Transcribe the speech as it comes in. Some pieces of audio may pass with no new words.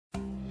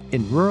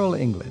In rural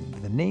England,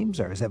 the names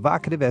are as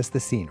evocative as the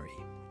scenery.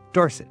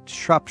 Dorset,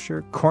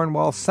 Shropshire,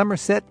 Cornwall,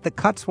 Somerset, the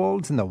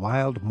Cotswolds, and the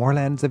wild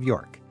moorlands of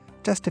York.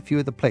 Just a few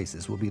of the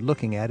places we'll be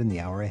looking at in the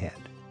hour ahead.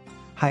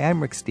 Hi,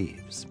 I'm Rick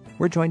Steves.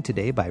 We're joined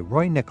today by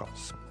Roy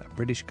Nichols, a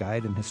British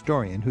guide and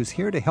historian who's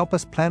here to help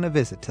us plan a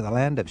visit to the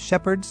land of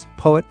shepherds,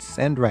 poets,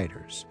 and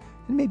writers,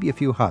 and maybe a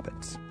few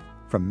hobbits.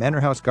 From manor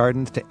house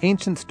gardens to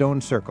ancient stone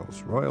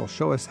circles, Roy will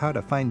show us how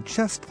to find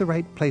just the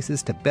right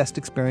places to best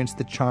experience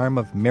the charm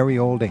of merry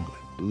old England.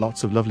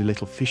 Lots of lovely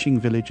little fishing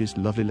villages,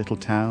 lovely little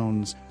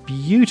towns,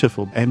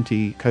 beautiful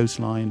empty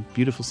coastline,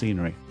 beautiful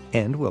scenery.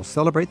 And we'll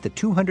celebrate the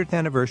 200th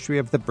anniversary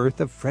of the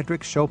birth of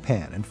Frédéric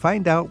Chopin and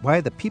find out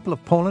why the people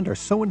of Poland are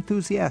so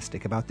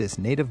enthusiastic about this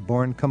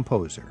native-born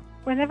composer.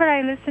 Whenever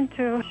I listen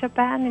to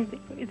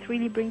Chopin, it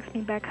really brings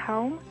me back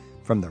home.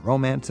 From the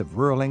romance of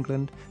rural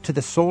England to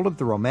the soul of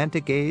the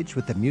Romantic Age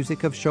with the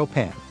music of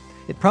Chopin,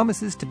 it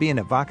promises to be an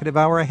evocative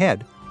hour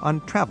ahead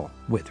on Travel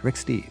with Rick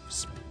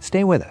Steves.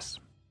 Stay with us.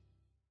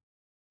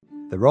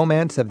 The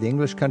romance of the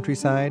English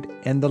countryside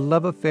and the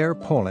love affair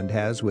Poland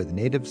has with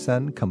native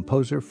son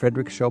composer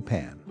Frédéric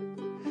Chopin.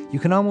 You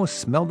can almost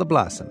smell the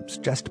blossoms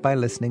just by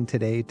listening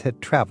today to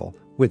Travel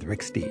with Rick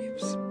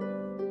Steves.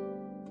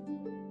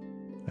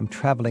 I'm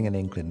traveling in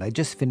England. I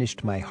just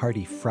finished my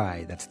hearty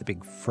fry. That's the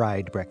big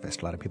fried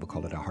breakfast. A lot of people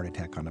call it a heart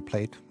attack on a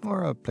plate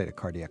or a plate of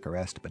cardiac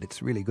arrest, but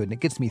it's really good and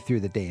it gets me through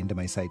the day into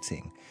my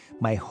sightseeing.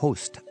 My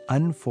host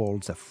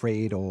unfolds a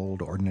frayed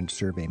old Ordnance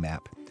Survey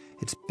map.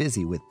 It's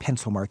busy with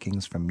pencil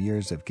markings from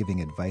years of giving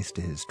advice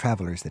to his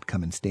travelers that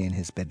come and stay in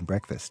his bed and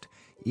breakfast.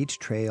 Each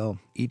trail,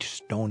 each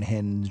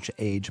Stonehenge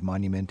age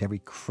monument, every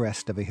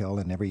crest of a hill,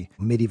 and every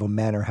medieval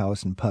manor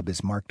house and pub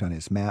is marked on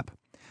his map.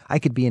 I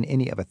could be in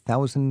any of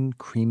 1,000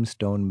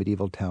 creamstone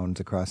medieval towns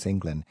across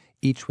England,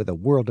 each with a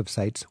world of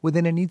sights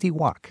within an easy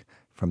walk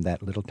from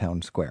that little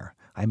town square.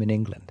 I'm in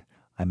England.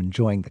 I'm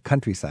enjoying the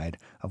countryside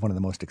of one of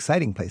the most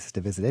exciting places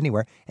to visit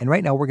anywhere, and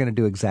right now we're going to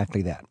do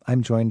exactly that.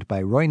 I'm joined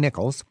by Roy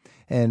Nichols,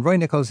 and Roy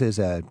Nichols is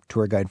a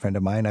tour guide friend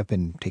of mine. I've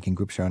been taking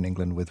groups around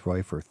England with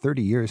Roy for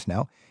 30 years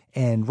now,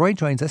 and Roy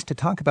joins us to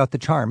talk about the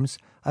charms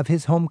of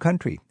his home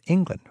country,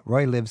 England.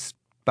 Roy lives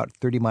about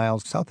 30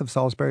 miles south of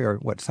Salisbury, or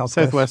what,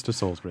 southwest of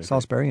Salisbury.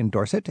 Salisbury in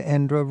Dorset,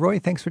 and Roy,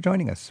 thanks for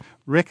joining us.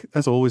 Rick,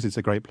 as always, it's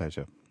a great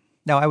pleasure.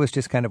 Now, I was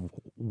just kind of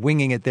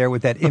winging it there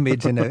with that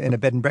image in a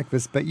bed and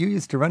breakfast, but you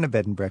used to run a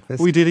bed and breakfast.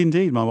 We did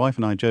indeed. My wife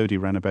and I, Jodie,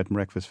 ran a bed and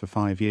breakfast for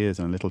 5 years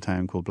in a little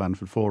town called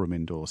Blandford Forum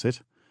in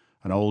Dorset,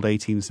 an old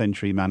 18th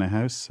century manor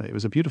house. It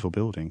was a beautiful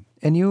building.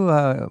 And you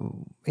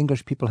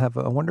English people have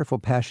a wonderful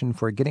passion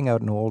for getting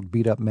out an old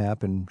beat-up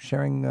map and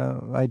sharing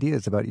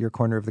ideas about your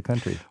corner of the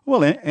country.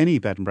 Well, any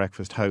bed and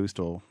breakfast host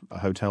or a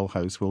hotel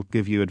host will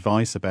give you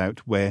advice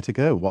about where to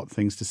go, what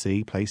things to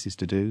see, places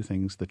to do,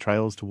 things, the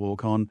trails to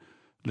walk on,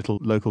 little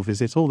local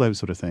visits, all those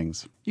sort of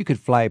things. You could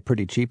fly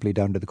pretty cheaply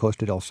down to the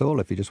Costa del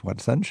Sol if you just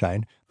want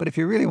sunshine. But if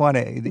you really want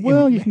to...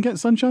 Well, you can get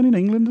sunshine in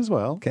England as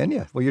well. Can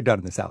you? Well, you're down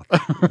in the south.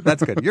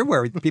 That's good. You're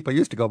where people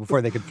used to go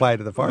before they could fly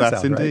to the far south,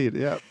 That's indeed,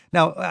 right? yeah.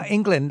 Now,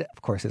 England,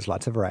 of course, has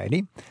lots of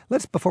variety.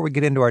 Before we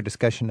get into our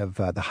discussion of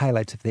the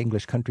highlights of the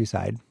English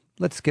countryside,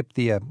 let's skip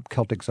the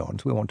Celtic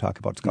zones. We won't talk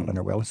about Scotland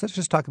or Wales. Let's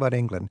just talk about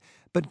England.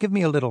 But give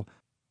me a little...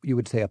 you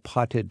would say a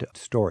potted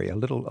story, a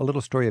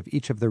little story of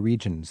each of the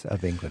regions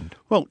of England.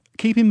 Well,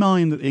 keep in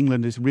mind that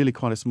England is really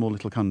quite a small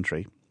little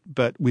country,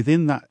 but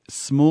within that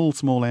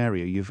small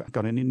area, you've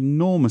got an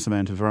enormous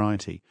amount of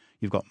variety.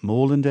 You've got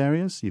moorland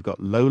areas, you've got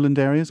lowland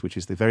areas, which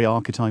is the very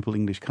archetypal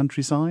English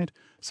countryside,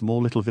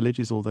 small little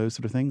villages, all those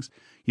sort of things.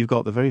 You've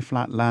got the very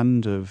flat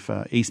land of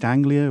East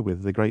Anglia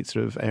with the great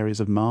sort of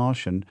areas of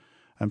marsh and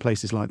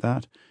places like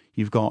that.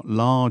 You've got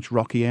large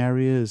rocky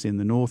areas in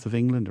the north of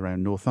England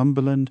around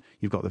Northumberland.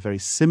 You've got the very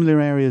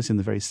similar areas in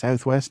the very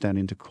southwest down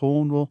into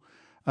Cornwall.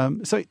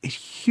 So a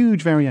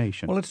huge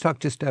variation. Well, let's talk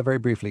just very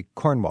briefly.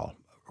 Cornwall,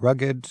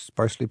 rugged,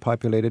 sparsely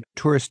populated,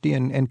 touristy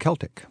and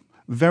Celtic.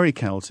 Very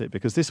Celtic,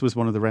 because this was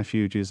one of the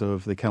refuges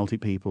of the Celtic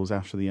peoples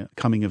after the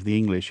coming of the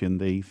English in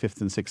the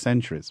 5th and 6th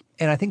centuries.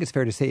 And I think it's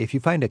fair to say if you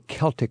find a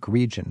Celtic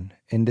region,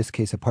 in this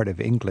case a part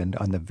of England,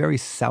 on the very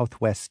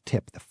southwest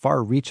tip, the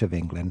far reach of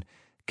England,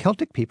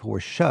 Celtic people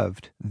were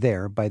shoved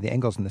there by the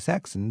Angles and the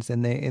Saxons,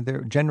 and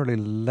they're generally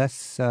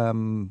less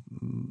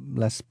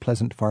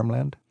pleasant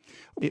farmland.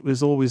 It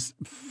was always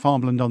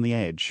farmland on the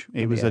edge.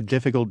 It was a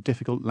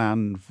difficult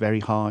land,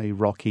 very high,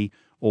 rocky,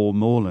 or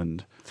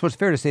moorland. So it's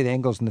fair to say the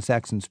Angles and the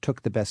Saxons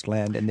took the best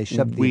land and they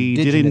shoved the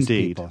indigenous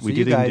people. So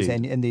you guys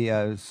and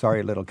the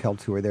sorry little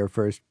Celts who were there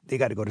first, they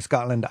got to go to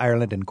Scotland,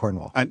 Ireland, and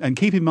Cornwall. And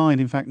keep in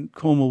mind, in fact,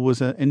 Cornwall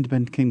was an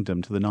independent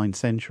kingdom to the 9th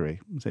century.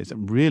 So it's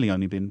really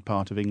only been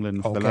part of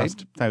England for the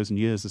last 1,000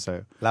 years or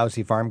so.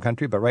 Lousy farm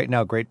country, but right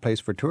now great place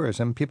for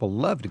tourism. People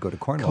love to go to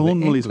Cornwall.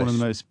 Cornwall is one of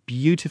the most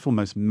beautiful,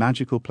 most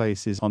magical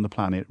places on the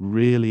planet. It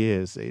really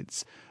is.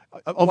 It's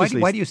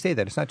obviously. Why do you say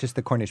that? It's not just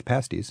the Cornish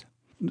pasties.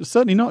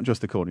 Certainly not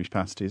just the Cornish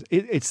pasties.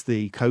 It's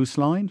the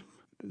coastline.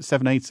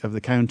 7/8 of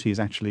the county is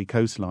actually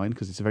coastline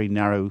because it's a very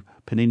narrow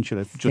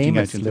peninsula jutting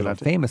out into the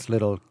Atlantic. Famous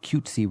little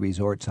cutesy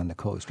resorts on the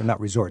coast, or not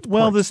resorts.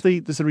 Well, ports.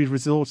 there's the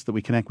resorts that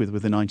we connect with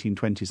the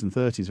 1920s and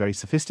 30s, very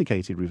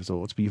sophisticated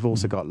resorts, but you've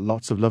also got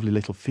lots of lovely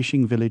little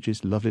fishing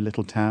villages, lovely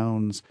little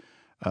towns,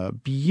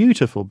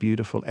 beautiful,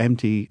 beautiful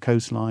empty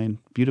coastline,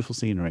 beautiful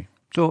scenery.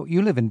 So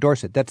you live in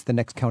Dorset. That's the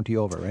next county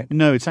over, right?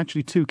 No, it's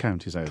actually 2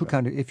 counties over. 2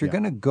 counties. If you're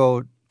going to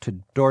go to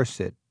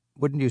Dorset,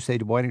 wouldn't you say,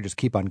 why don't you just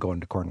keep on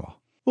going to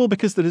Cornwall? Well,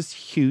 because there is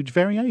huge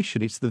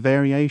variation. It's the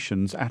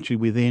variations actually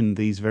within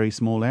these very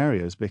small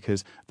areas,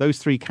 because those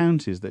 3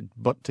 counties that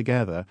butt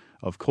together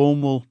of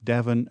Cornwall,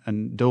 Devon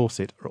and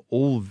Dorset are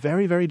all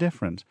very, very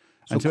different.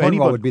 So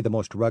Cornwall would be the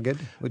most rugged,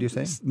 would you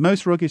say?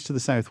 Most rugged to the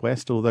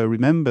southwest, although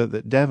remember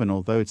that Devon,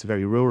 although it's a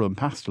very rural and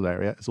pastoral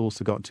area, has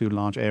also got 2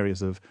 large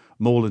areas of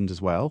moorland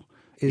as well.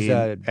 Is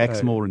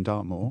Exmoor and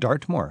Dartmoor.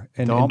 Dartmoor.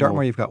 And in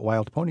Dartmoor, you've got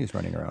wild ponies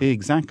running around.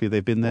 Exactly.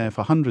 They've been there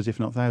for hundreds, if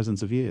not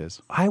thousands of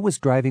years. I was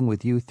driving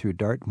with you through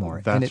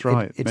Dartmoor. That's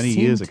right. Many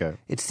years ago.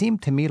 It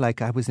seemed to me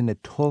like I was in a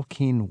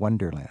Tolkien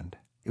wonderland.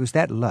 It was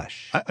that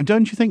lush.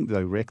 Don't you think,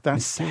 though, Rick?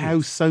 That's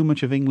how so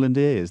much of England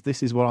is.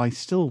 This is what I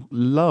still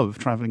love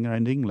travelling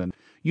around England.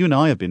 You and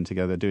I have been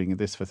together doing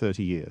this for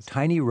 30 years.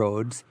 Tiny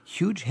roads,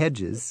 huge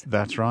hedges.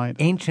 That's right.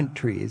 Ancient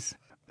trees.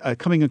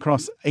 Coming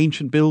across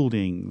ancient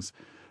buildings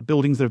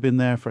that have been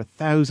there for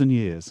 1,000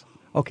 years.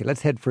 Okay,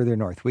 let's head further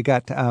north. We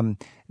got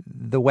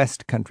the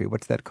West Country.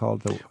 What's that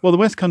called? Well, the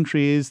West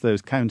Country is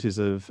those counties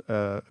of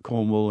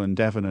Cornwall and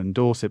Devon and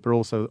Dorset, but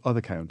also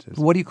other counties.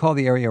 What do you call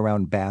the area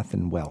around Bath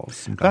and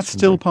Wells? That's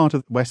still part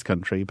of West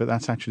Country, but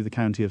that's actually the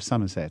county of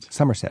Somerset.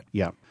 Somerset.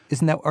 Yeah.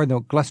 Isn't that, or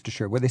no,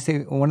 Gloucestershire, where they say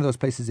one of those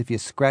places, if you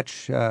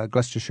scratch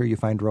Gloucestershire, you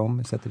find Rome?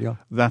 Is that the deal?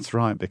 That's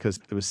right, because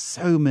there were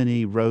so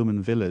many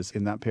Roman villas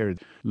in that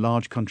period,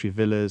 large country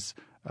villas,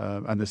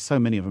 and there's so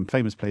many of them,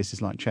 famous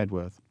places like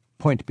Chedworth.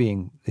 Point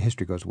being, the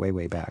history goes way,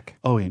 way back.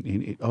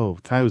 Oh,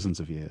 thousands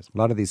of years. A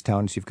lot of these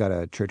towns, you've got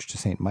a church to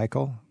St.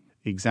 Michael.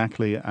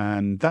 Exactly,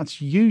 and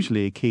that's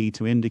usually a key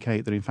to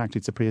indicate that, in fact,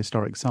 it's a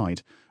prehistoric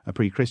site, a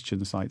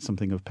pre-Christian site,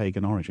 something of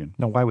pagan origin.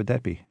 Now, why would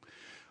that be?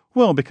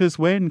 Well, because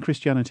when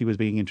Christianity was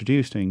being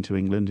introduced into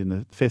England in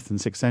the 5th and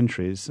 6th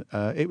centuries,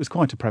 it was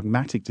quite a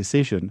pragmatic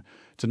decision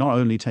to not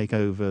only take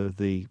over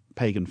the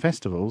pagan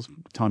festivals,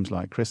 times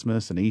like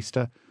Christmas and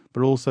Easter,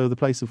 but also the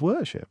place of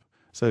worship.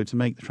 So to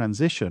make the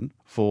transition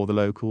for the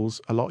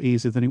locals a lot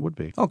easier than it would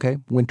be. Okay.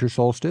 Winter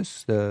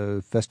solstice,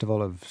 the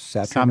festival of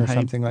Saturn Samhain, or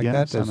something like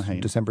that.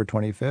 Samhain. December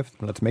 25th.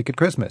 Let's make it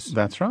Christmas.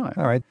 That's right.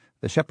 All right.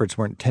 The shepherds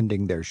weren't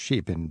tending their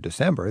sheep in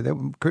December.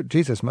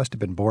 Jesus must have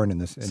been born in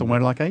this... Somewhere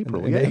like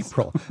April, in yes.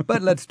 April.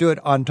 But let's do it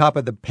on top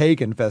of the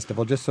pagan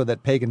festival, just so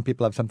that pagan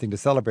people have something to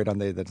celebrate on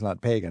the day that's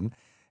not pagan.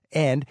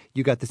 And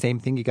you got the same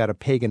thing. You got a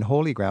pagan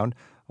holy ground.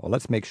 Well,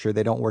 let's make sure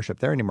they don't worship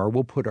there anymore.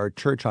 We'll put our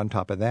church on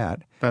top of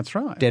that. That's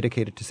right.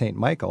 Dedicated to St.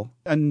 Michael.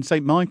 And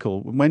St.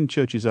 Michael, when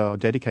churches are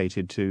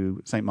dedicated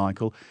to St.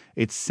 Michael,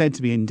 it's said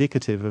to be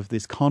indicative of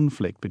this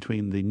conflict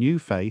between the new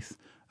faith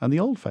and the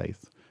old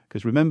faith.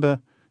 Because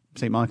remember,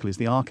 St. Michael is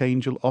the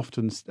archangel,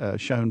 often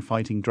shown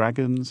fighting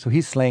dragons. So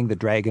he's slaying the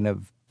dragon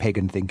of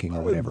pagan thinking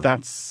or whatever.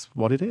 That's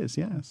what it is,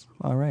 yes.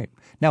 All right.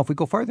 Now, if we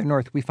go farther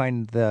north, we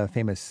find the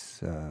famous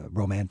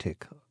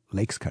romantic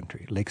Lakes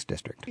Country, Lakes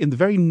District. In the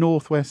very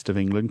northwest of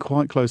England,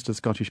 quite close to the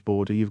Scottish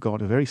border, you've got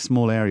a very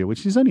small area,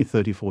 which is only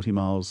 30, 40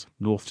 miles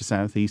north to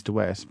south, east to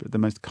west, but the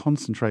most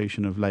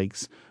concentration of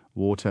lakes,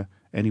 water,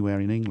 anywhere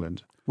in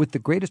England. With the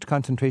greatest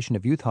concentration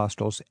of youth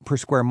hostels per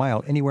square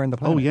mile anywhere in the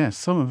planet. Oh, yes.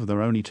 Some of them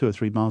are only 2 or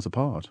 3 miles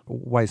apart.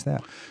 Why is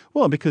that?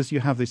 Well, because you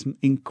have this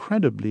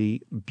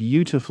incredibly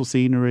beautiful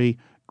scenery,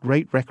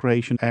 great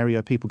recreation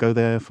area. People go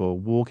there for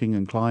walking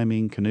and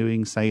climbing,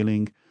 canoeing,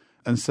 sailing.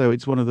 And so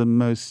it's one of the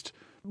most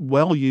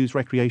well-used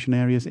recreation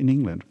areas in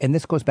England. And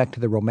this goes back to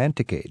the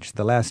Romantic Age,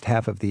 the last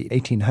half of the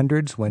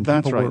 1800s, when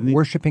people were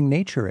worshipping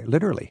nature,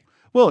 literally.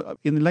 Well,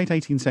 in the late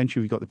 18th century,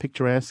 we've got the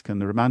picturesque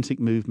and the Romantic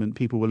movement.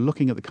 People were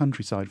looking at the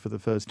countryside for the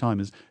first time.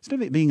 Instead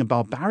of it being a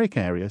barbaric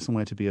area,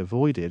 somewhere to be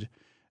avoided,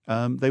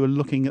 they were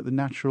looking at the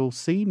natural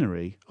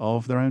scenery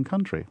of their own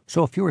country.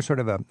 So if you were sort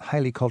of a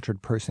highly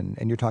cultured person,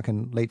 and you're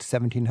talking late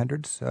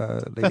 1700s?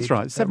 That's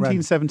right,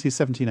 1770s,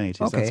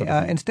 1780s. Okay, that sort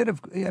of instead of,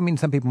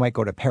 some people might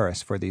go to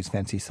Paris for these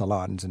fancy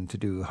salons and to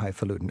do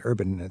highfalutin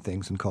urban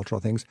things and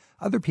cultural things.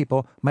 Other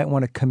people might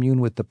want to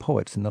commune with the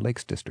poets in the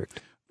Lakes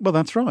District. Well,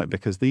 that's right,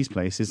 because these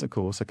places, of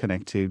course, are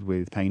connected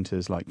with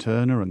painters like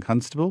Turner and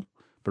Constable,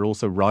 but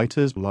also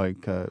writers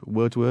like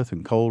Wordsworth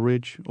and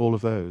Coleridge, all of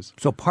those.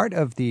 So part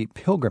of the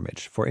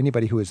pilgrimage for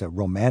anybody who is a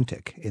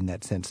romantic in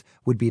that sense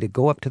would be to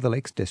go up to the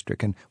Lakes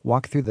District and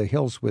walk through the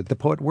hills with the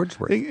poet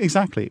Wordsworth.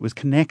 Exactly. It was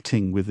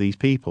connecting with these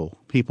people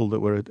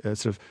that were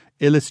sort of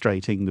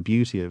illustrating the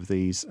beauty of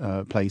these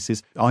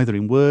places, either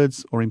in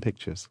words or in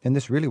pictures. And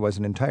this really was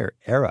an entire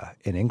era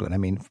in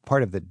England.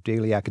 Part of the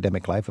daily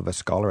academic life of a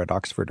scholar at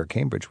Oxford or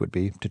Cambridge would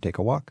be to take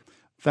a walk.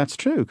 That's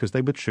true, because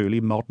they were truly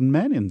modern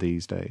men in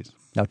these days.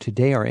 Now,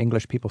 today, are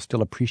English people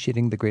still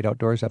appreciating the great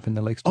outdoors up in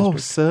the Lakes District? Oh,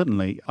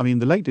 certainly. I mean,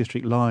 the Lake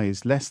District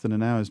lies less than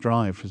an hour's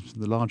drive from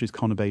the largest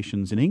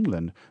conurbations in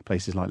England,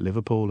 places like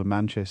Liverpool and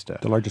Manchester.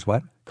 The largest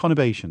what?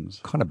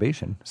 Conurbations.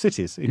 Conurbation.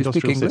 Cities, You speak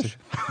industrial English? cities.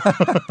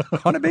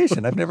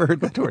 Conurbation. I've never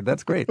heard that word.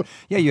 That's great.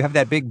 Yeah, you have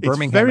that big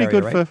Birmingham It's very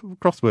area, good right? for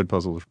crossword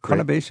puzzles.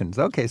 Conurbations.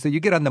 Okay, so you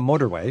get on the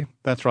motorway.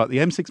 That's right. The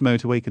M6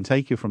 motorway can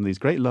take you from these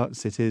great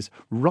cities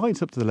right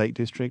up to the Lake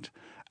District,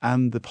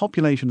 and the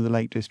population of the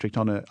Lake District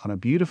on a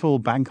beautiful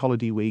bank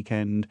holiday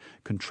weekend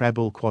can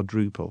treble,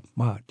 quadruple.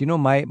 Wow. Do you know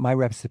my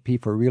recipe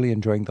for really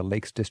enjoying the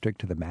Lakes District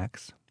to the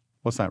max?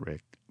 What's that,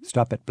 Rick?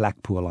 Stop at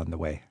Blackpool on the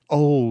way.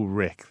 Oh,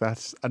 Rick,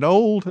 that's an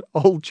old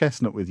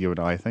chestnut with you and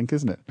I think,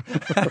 isn't it?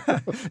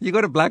 You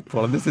go to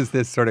Blackpool, and this is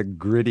this sort of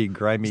gritty,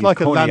 grimy It's like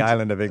Coney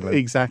Island of England.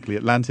 Exactly,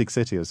 Atlantic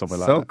City or something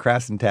like So that.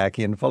 crass and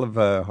tacky and full of,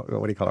 what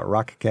do you call it,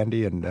 rock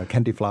candy and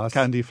candy floss.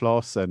 Candy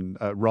floss and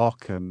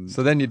rock and...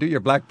 So then you do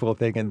your Blackpool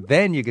thing, and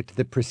then you get to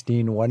the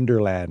pristine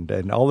wonderland,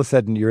 and all of a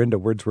sudden you're into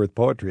Wordsworth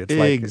poetry. It's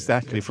like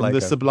exactly, it's from like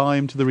the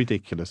sublime to the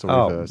ridiculous or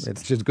reverse.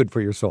 It's just good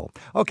for your soul.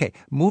 Okay,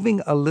 moving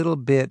a little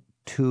bit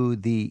to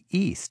the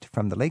east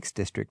from the Lakes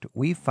District,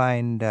 we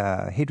find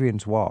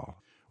Hadrian's Wall.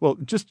 Well,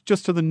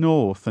 just to the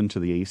north and to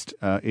the east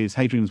is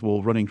Hadrian's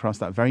Wall, running across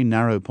that very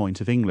narrow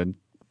point of England,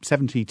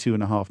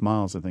 72.5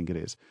 miles, I think it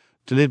is,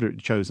 deliberately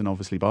chosen,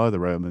 obviously, by the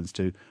Romans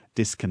to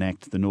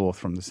disconnect the north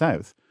from the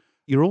south.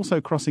 You're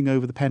also crossing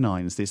over the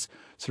Pennines, this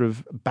sort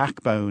of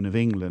backbone of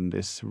England,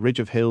 this ridge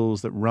of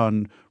hills that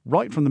run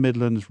right from the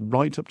Midlands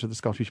right up to the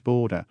Scottish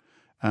border.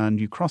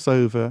 And you cross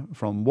over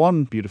from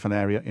one beautiful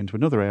area into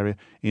another area,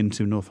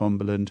 into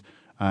Northumberland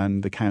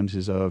and the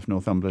counties of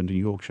Northumberland and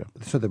Yorkshire.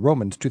 So the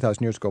Romans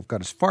 2,000 years ago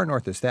got as far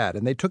north as that,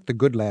 and they took the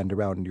good land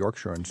around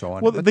Yorkshire and so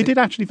on. Well, they did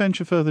actually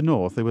venture further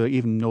north. They were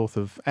even north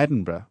of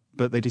Edinburgh,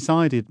 but they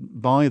decided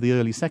by the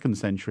early 2nd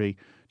century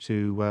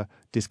to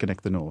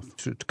disconnect the north.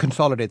 To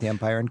consolidate the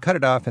empire and cut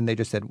it off, and they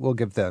just said, we'll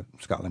give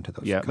Scotland to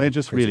those. Yeah, they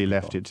just crazy really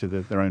people. left it to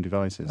their own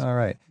devices. All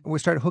right. We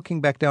start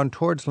hooking back down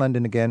towards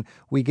London again.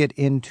 We get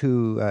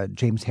into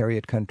James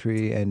Herriot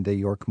country and the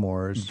York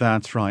Moors.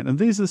 That's right. And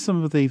these are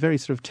some of the very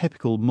sort of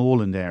typical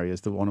moorland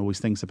areas that one always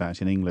thinks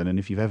about in England. And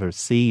if you've ever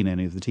seen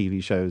any of the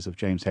TV shows of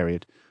James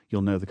Herriot,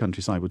 you'll know the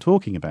countryside we're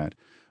talking about.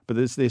 But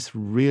there's this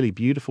really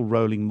beautiful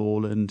rolling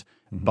moorland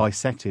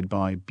bisected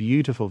by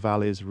beautiful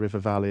valleys, river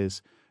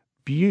valleys,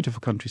 beautiful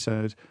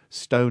countryside,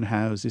 stone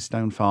houses,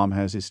 stone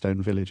farmhouses,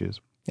 stone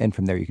villages. And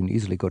from there you can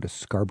easily go to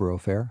Scarborough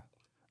Fair.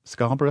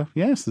 Scarborough,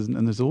 yes,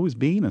 and there's always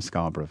been a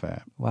Scarborough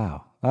Fair.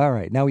 Wow. All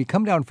right. Now we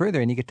come down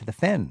further and you get to the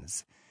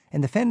Fens.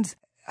 And the Fens,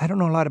 I don't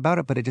know a lot about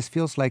it, but it just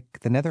feels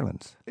like the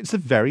Netherlands. It's a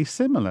very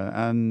similar,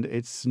 and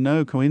it's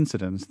no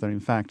coincidence that,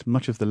 in fact,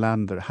 much of the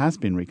land that has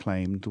been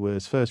reclaimed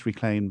was first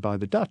reclaimed by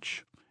the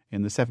Dutch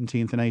in the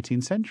 17th and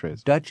 18th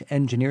centuries. Dutch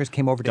engineers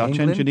came over to England.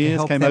 Dutch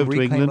engineers came over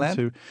to England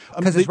to...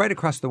 Because it's right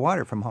across the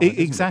water from Holland.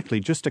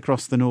 Exactly, just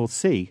across the North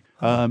Sea.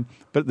 But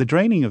the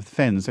draining of the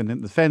fens, and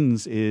the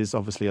fens is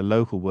obviously a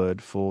local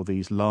word for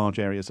these large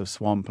areas of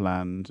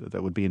swampland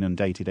that would be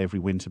inundated every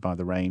winter by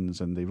the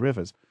rains and the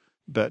rivers,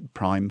 but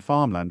prime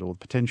farmland or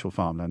potential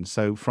farmland.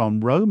 So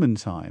from Roman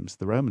times,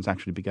 the Romans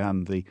actually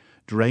began the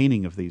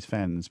draining of these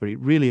fens, but it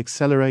really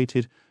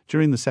accelerated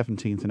during the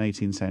 17th and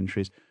 18th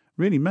centuries,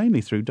 really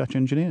mainly through Dutch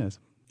engineers.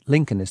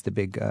 Lincoln is the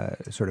big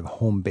sort of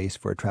home base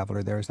for a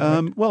traveller there, is that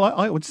right? Well,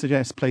 I would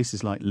suggest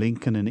places like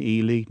Lincoln and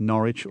Ely,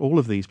 Norwich, all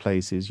of these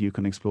places, you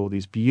can explore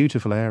these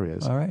beautiful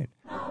areas. All right.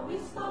 Now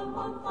is the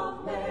month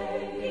of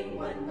May,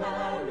 when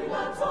merry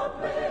lads are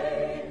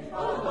playing. La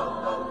la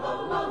la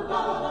la la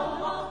la,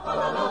 la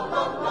la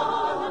la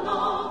la la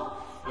la.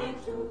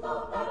 Into the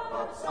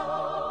backward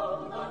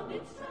sound, the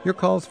minstrel. Your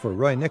calls for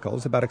Roy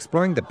Nichols about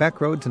exploring the back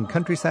roads and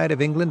countryside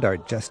of England are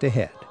just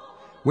ahead.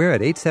 We're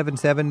at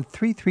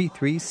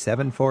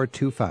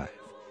 877-333-7425.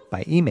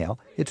 By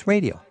email, it's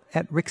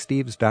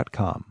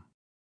radio@ricksteves.com.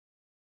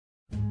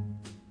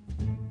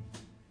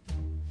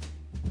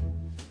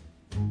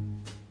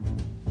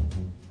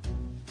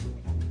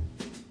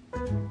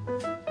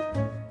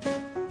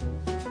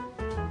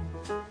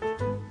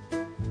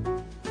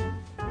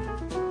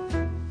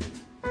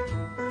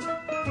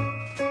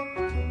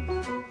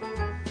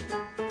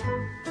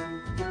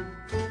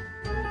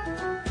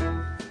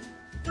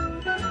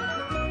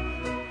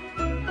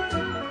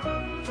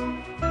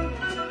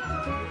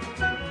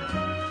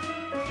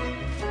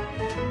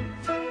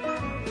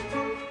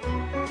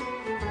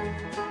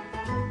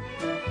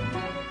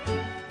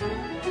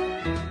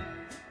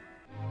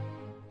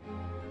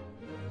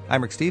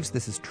 I'm Rick Steves.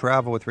 This is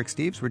Travel with Rick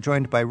Steves. We're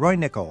joined by Roy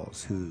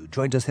Nichols, who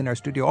joins us in our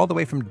studio all the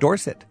way from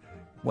Dorset.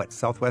 What,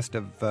 southwest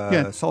of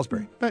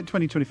Salisbury? About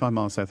 20-25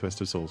 miles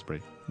southwest of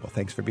Salisbury. Well,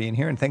 thanks for being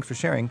here, and thanks for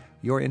sharing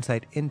your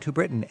insight into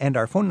Britain. And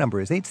our phone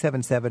number is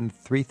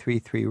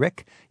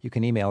 877-333-RICK. You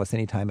can email us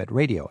anytime at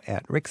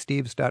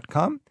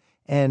radio@ricksteves.com.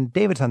 And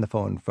David's on the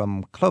phone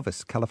from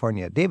Clovis,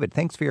 California. David,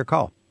 thanks for your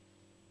call.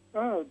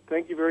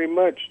 Thank you very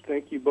much.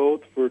 Thank you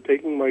both for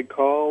taking my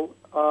call.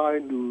 I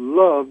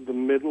love the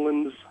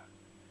Midlands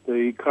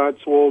the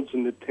Cotswolds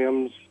and the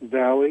Thames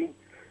Valley.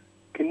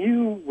 Can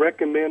you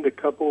recommend a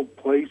couple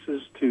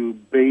places to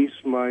base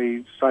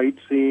my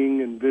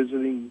sightseeing and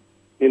visiting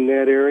in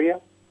that area?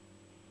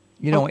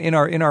 You know, in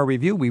our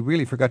review, we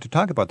really forgot to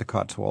talk about the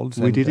Cotswolds.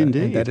 We did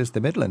indeed. And that is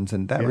the Midlands,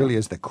 and that really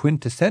is the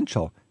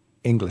quintessential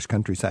English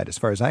countryside, as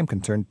far as I'm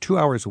concerned. 2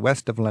 hours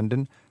west of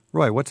London.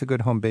 Roy, what's a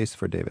good home base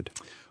for David?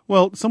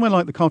 Well, somewhere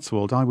like the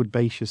Cotswold, I would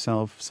base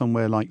yourself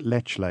somewhere like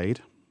Lechlade.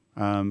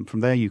 From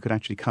there, you could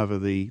actually cover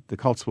the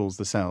Cotswolds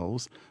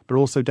themselves, but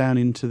also down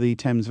into the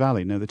Thames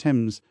Valley. Now, the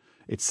Thames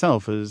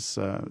itself, as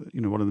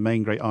one of the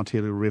main great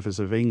arterial rivers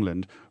of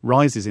England,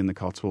 rises in the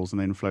Cotswolds and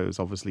then flows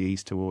obviously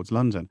east towards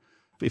London.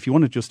 But if you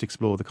want to just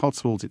explore the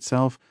Cotswolds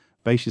itself,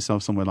 base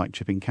yourself somewhere like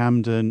Chipping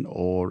Campden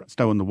or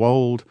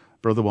Stow-on-the-Wold,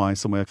 but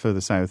otherwise somewhere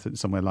further south,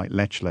 somewhere like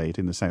Lechlade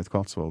in the South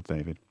Cotswold,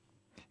 David.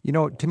 You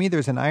know, to me,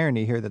 there's an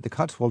irony here that the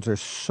Cotswolds are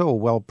so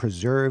well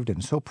preserved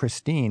and so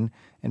pristine,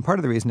 and part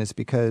of the reason is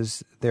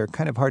because they're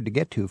kind of hard to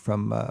get to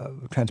from a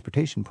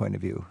transportation point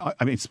of view.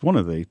 I mean, it's one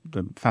of the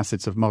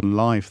facets of modern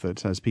life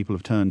that as people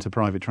have turned to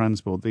private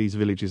transport, these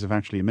villages have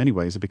actually, in many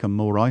ways, have become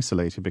more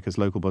isolated because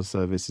local bus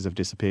services have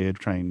disappeared,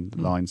 train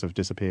lines have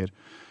disappeared.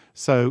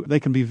 So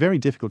they can be very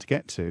difficult to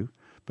get to,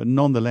 but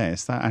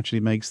nonetheless, that actually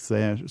makes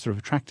their sort of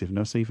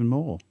attractiveness even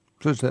more.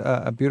 So it's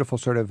a beautiful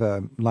sort of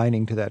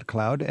lining to that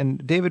cloud.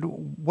 And David,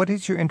 what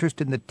is your interest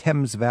in the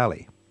Thames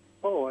Valley?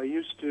 Oh, I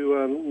used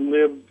to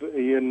live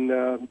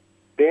in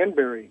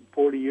Banbury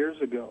 40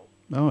 years ago.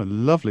 Oh, a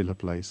lovely little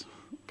place.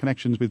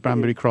 Connections with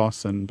Banbury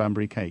Cross and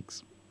Banbury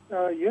Cakes.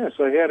 Yes,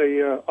 I had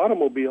a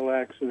automobile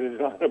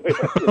accident on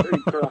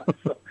Banbury Cross.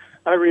 So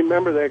I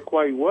remember that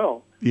quite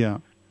well. Yeah.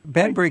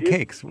 Banbury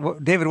Cakes.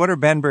 David, what are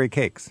Banbury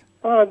Cakes?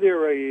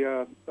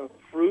 They're a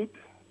fruit,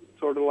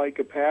 sort of like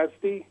a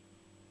pasty.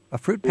 A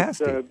fruit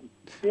pasty?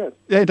 Yes.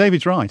 Yeah,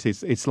 David's right.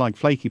 It's like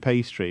flaky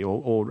pastry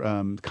or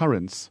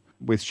currants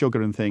with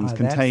sugar and things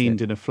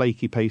contained in a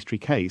flaky pastry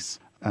case.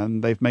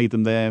 And they've made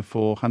them there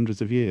for hundreds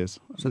of years.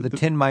 So the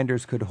tin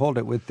minders could hold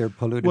it with their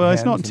polluted Well,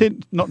 hands.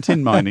 it's not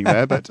tin mining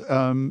there, but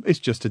it's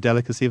just a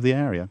delicacy of the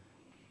area.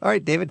 All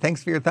right, David,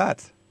 thanks for your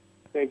thoughts.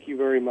 Thank you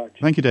very much.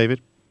 Thank you,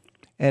 David.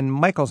 And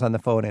Michael's on the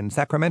phone in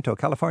Sacramento,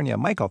 California.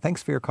 Michael,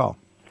 thanks for your call.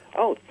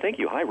 Oh, thank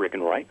you. Hi, Rick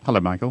and Roy.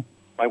 Hello, Michael.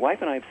 My wife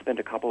and I have spent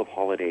a couple of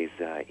holidays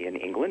in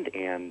England,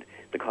 and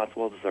the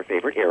Cotswolds is our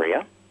favorite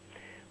area.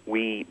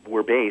 We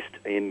were based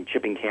in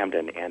Chipping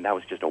Campden, and that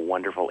was just a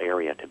wonderful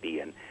area to be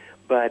in.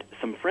 But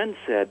some friends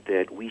said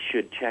that we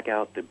should check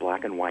out the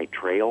Black and White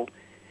Trail.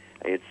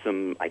 I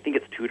think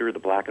it's Tudor, the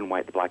black and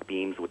white, the black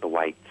beams with the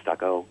white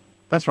stucco.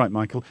 That's right,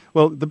 Michael.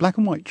 Well, the Black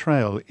and White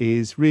Trail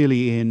is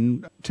really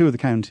in two of the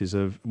counties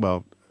of,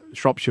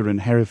 Shropshire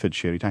and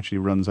Herefordshire. It actually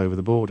runs over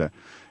the border.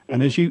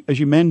 And as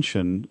you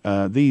mentioned,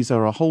 these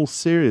are a whole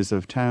series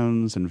of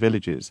towns and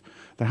villages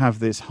that have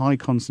this high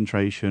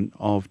concentration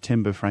of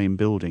timber frame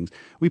buildings.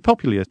 We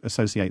popularly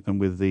associate them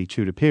with the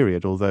Tudor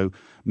period, although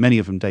many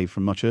of them date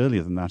from much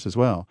earlier than that as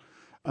well.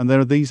 And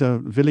these are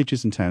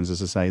villages and towns,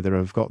 as I say, that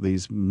have got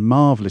these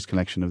marvellous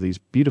collection of these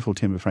beautiful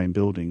timber frame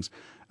buildings.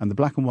 And the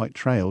Black and White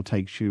Trail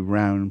takes you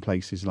round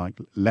places like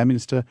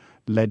Leominster,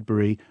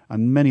 Ledbury,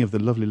 and many of the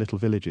lovely little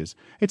villages.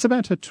 It's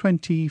about a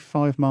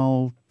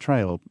 25-mile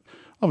trail.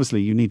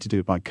 Obviously, you need to do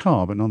it by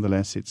car, but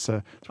nonetheless, it's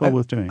well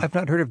worth doing. I've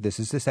not heard of this.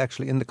 Is this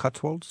actually in the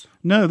Cotswolds?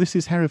 No, this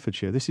is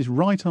Herefordshire. This is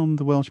right on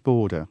the Welsh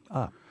border.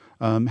 Ah.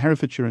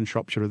 Herefordshire and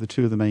Shropshire are the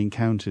two of the main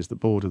counties that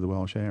border the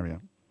Welsh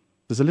area.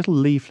 There's a little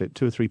leaflet,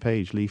 2 or 3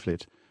 page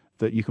leaflet,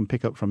 that you can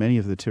pick up from any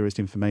of the tourist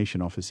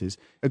information offices.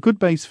 A good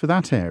base for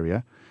that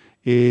area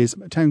is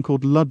a town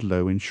called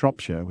Ludlow in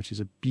Shropshire, which is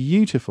a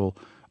beautiful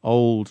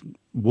old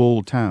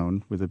walled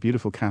town with a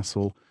beautiful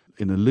castle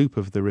in a loop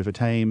of the River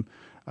Tame.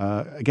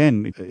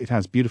 Again, it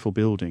has beautiful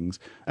buildings,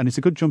 and it's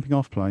a good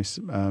jumping-off place,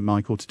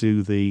 Michael, to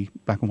do the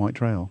Black and White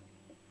Trail.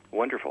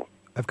 Wonderful.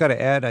 I've got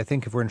to add, I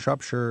think if we're in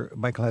Shropshire,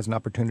 Michael has an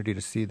opportunity to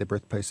see the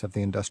birthplace of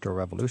the Industrial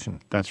Revolution.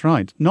 That's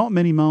right. Not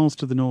many miles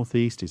to the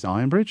northeast is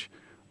Ironbridge,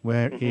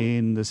 where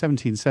in the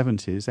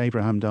 1770s,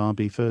 Abraham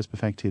Darby first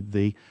perfected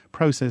the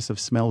process of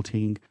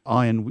smelting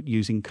iron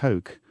using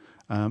coke.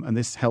 And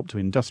this helped to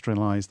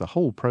industrialise the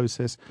whole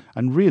process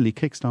and really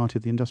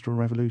kick-started the Industrial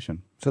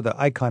Revolution. So the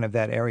icon of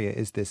that area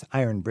is this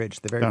iron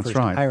bridge, the very first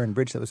iron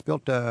bridge that was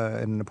built in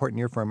an important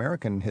year for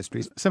American history.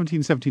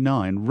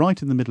 1779,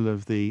 right in the middle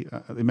of the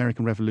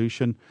American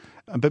Revolution,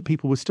 but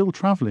people were still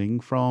travelling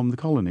from the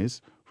colonies,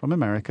 from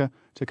America,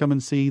 to come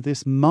and see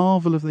this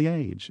marvel of the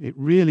age. It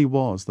really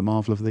was the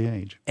marvel of the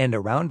age. And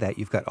around that,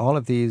 you've got all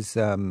of these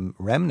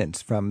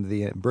remnants from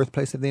the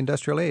birthplace of the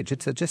industrial age.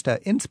 It's just an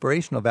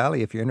inspirational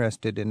valley if you're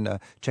interested in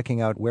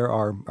checking out where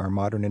our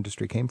modern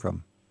industry came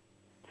from.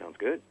 Sounds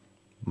good.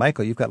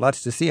 Michael, you've got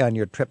lots to see on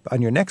your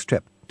next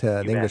trip to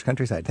the English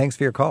countryside. Thanks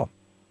for your call.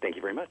 Thank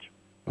you very much.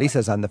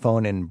 Lisa's on the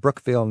phone in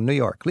Brookville, New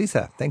York.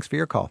 Lisa, thanks for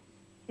your call.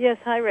 Yes,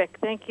 hi, Rick.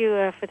 Thank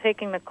you for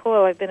taking the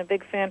call. I've been a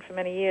big fan for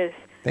many years.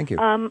 Thank you.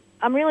 I'm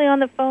really on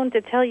the phone to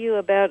tell you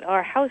about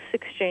our house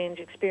exchange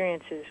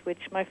experiences, which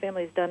my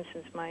family's done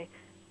since my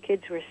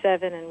kids were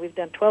 7, and we've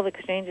done 12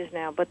 exchanges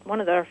now. But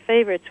one of our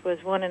favorites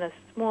was one in a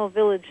small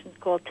village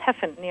called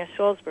Teffin near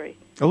Salisbury.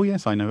 Oh,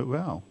 yes, I know it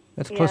well.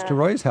 That's close Yeah. to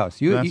Roy's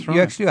house. You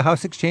actually do a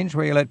house exchange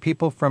where you let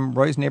people from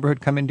Roy's neighborhood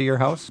come into your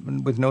house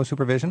with no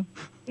supervision?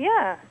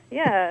 Yeah.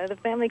 The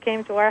family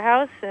came to our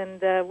house,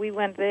 and we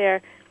went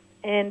there.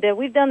 And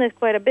we've done this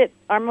quite a bit.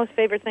 Our most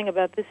favorite thing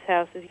about this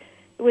house is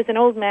it was an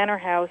old manor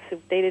house.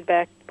 It dated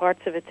back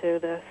parts of it to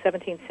the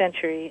 17th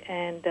century,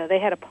 and they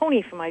had a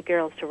pony for my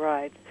girls to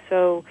ride.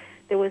 So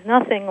there was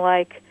nothing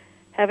like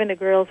having the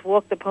girls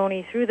walk the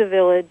pony through the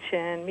village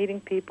and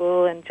meeting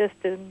people and just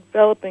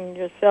developing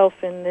yourself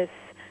in this,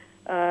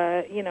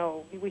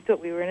 we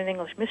thought we were in an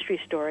English mystery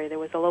story. There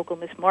was a local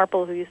Miss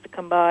Marple who used to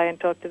come by and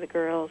talk to the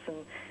girls, and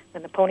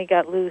when the pony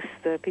got loose,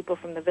 the people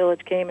from the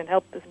village came and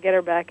helped us get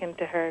her back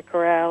into her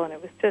corral, and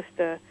it was just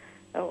a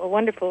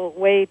wonderful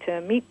way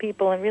to meet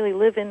people and really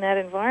live in that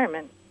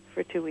environment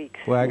for 2 weeks.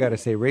 Well, I got to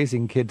say,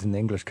 raising kids in the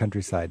English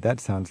countryside, that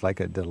sounds like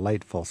a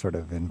delightful sort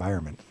of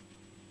environment.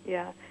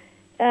 Yeah.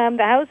 The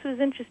house was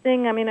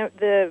interesting. I mean,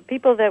 the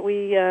people that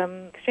we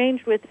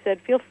exchanged with said,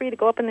 feel free to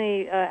go up in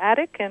the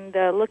attic and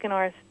look in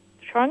our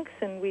trunks,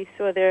 and we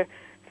saw their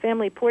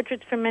family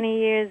portraits for many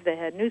years. They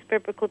had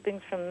newspaper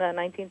clippings from the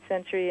 19th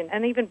century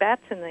and even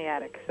bats in the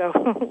attic.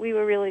 So we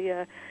were really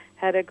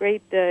had a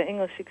great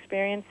English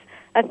experience.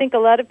 I think a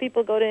lot of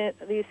people go to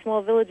these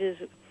small villages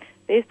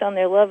based on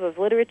their love of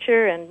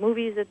literature and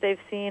movies that they've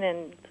seen,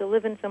 and to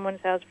live in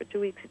someone's house for 2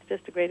 weeks, it's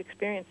just a great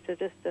experience to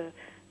just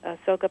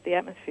soak up the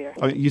atmosphere.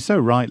 Oh, you're so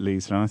right,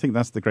 Lisa, and I think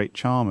that's the great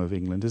charm of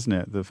England, isn't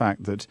it? The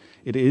fact that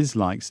it is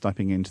like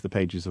stepping into the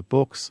pages of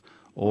books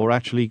or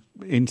actually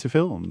into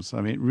films.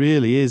 I mean, it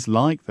really is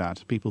like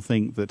that. People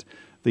think that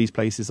these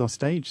places are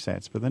stage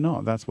sets, but they're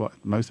not. That's what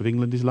most of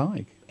England is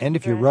like. And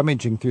if you're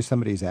rummaging through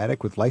somebody's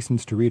attic with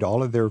license to read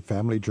all of their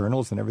family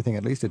journals and everything,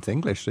 at least it's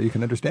English, so you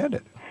can understand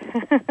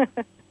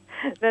it.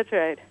 That's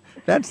right.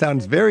 That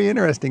sounds very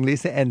interesting,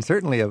 Lisa, and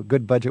certainly a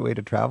good budget way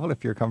to travel.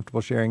 If you're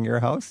comfortable sharing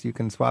your house, you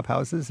can swap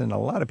houses, and a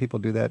lot of people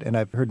do that, and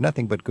I've heard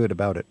nothing but good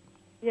about it.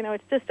 You know,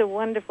 it's just a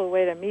wonderful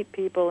way to meet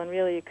people and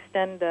really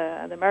extend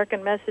the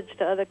American message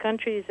to other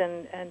countries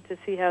and to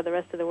see how the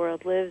rest of the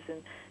world lives.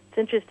 And it's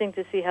interesting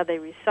to see how they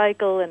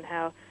recycle and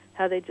how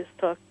they just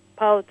talk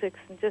politics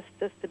and just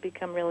to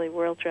become really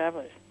world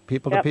travelers.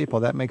 People to people,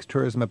 that makes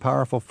tourism a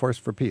powerful force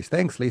for peace.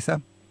 Thanks,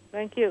 Lisa.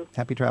 Thank you.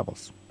 Happy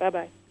travels.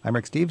 Bye-bye. I'm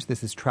Rick Steves.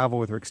 This is Travel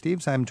with Rick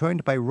Steves. I'm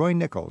joined by Roy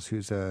Nichols,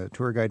 who's a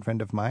tour guide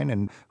friend of mine,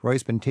 and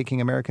Roy's been taking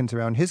Americans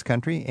around his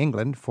country,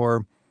 England,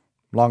 for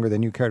longer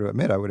than you care to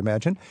admit, I would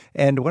imagine.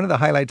 And one of the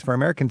highlights for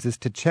Americans is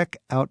to check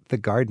out the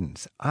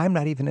gardens. I'm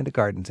not even into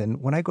gardens,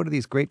 and when I go to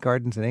these great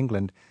gardens in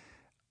England,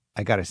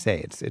 I got to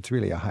say, it's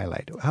really a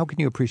highlight. How can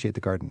you appreciate the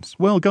gardens?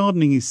 Well,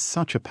 gardening is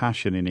such a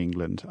passion in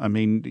England. I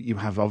mean, you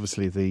have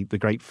obviously the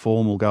great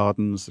formal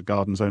gardens, the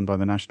gardens owned by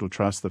the National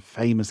Trust, the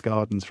famous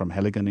gardens from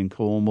Heligan in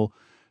Cornwall,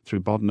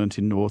 through Bodnant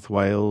in North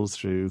Wales,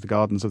 through the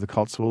gardens of the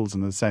Cotswolds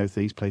and the South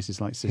East, places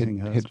like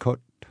Sissinghurst.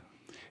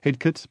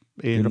 Hidcote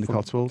in the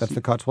Cotswolds. That's the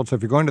Cotswolds. So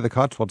if you're going to the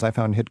Cotswolds, I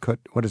found Hidcote,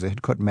 what is it,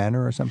 Hidcote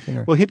Manor or something?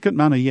 Or? Well, Hidcote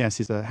Manor, yes,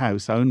 is a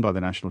house owned by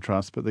the National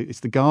Trust, but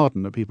it's the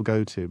garden that people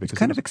go to. Because it's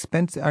kind of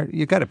expensive.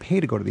 You've got to pay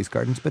to go to these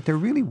gardens, but they're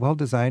really well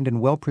designed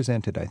and well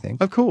presented, I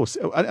think. Of course.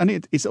 And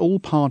it's all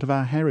part of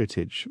our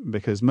heritage,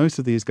 because most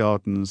of these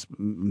gardens,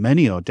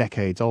 many are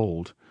decades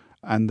old,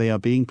 and they are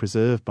being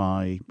preserved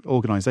by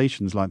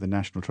organisations like the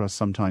National Trust,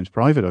 sometimes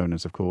private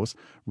owners, of course,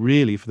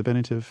 really for the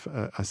benefit of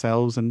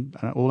ourselves and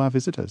all our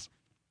visitors.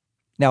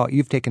 Now,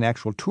 you've taken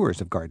actual tours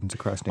of gardens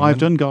across England. I've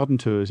done garden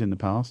tours in the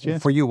past,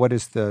 yes. For you, what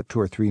is the 2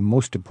 or 3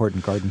 most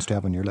important gardens to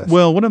have on your list?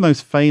 Well, one of the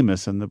most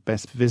famous and the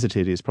best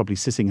visited is probably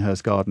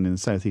Sissinghurst Garden in the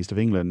southeast of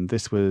England.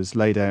 This was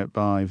laid out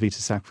by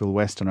Vita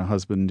Sackville-West and her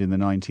husband in the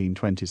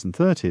 1920s and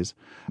 30s.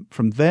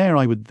 From there,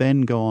 I would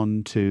then go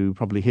on to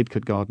probably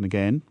Hidcote Garden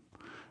again.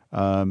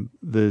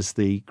 There's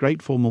the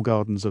great formal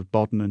gardens of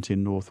Bodnant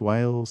in North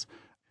Wales.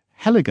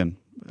 Heligan,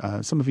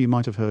 some of you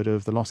might have heard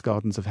of the Lost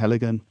Gardens of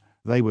Heligan.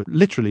 They were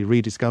literally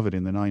rediscovered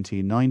in the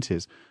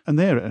 1990s, and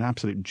they're an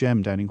absolute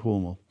gem down in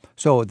Cornwall.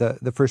 So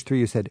the first 3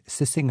 you said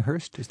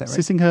Sissinghurst, is that right?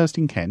 Sissinghurst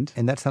in Kent.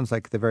 And that sounds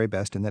like the very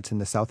best, and that's in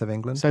the south of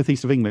England?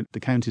 Southeast of England. The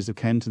counties of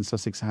Kent and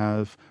Sussex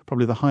have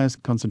probably the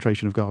highest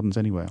concentration of gardens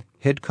anywhere.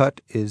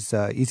 Hidcote is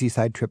easy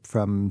side trip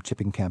from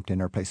Chipping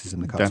Campden or places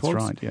in the Cotswolds.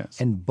 That's right, yes.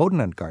 And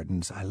Bodnant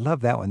Gardens, I love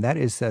that one. That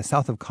is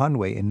south of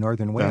Conway in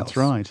northern Wales. That's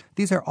right.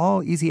 These are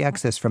all easy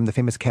access from the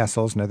famous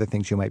castles and other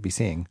things you might be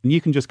seeing. And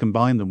you can just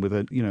combine them with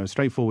a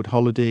straightforward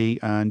holiday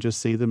and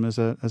just see them as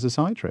a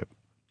side trip.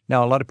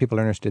 Now, a lot of people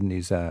are interested in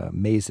these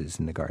mazes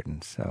in the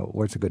gardens.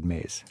 Where's a good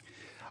maze?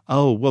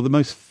 Oh, well, the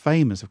most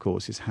famous, of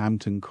course, is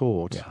Hampton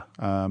Court.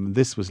 Yeah.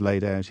 This was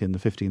laid out in the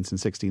 15th and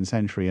 16th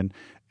century, and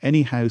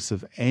any house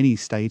of any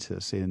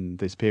status in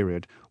this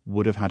period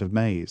would have had a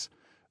maze.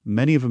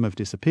 Many of them have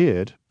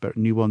disappeared, but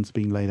new ones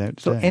being laid out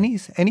today.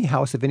 So any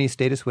house of any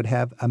status would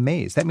have a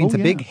maze. That means a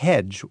big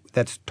hedge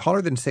that's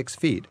taller than 6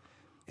 feet.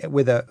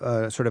 with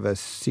a sort of a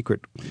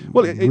secret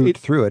Well, route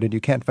through it, and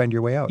you can't find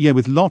your way out. Yeah,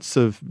 with lots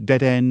of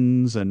dead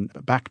ends and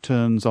back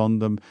turns on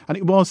them. And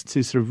it was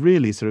to sort of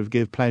really sort of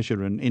give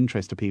pleasure and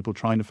interest to people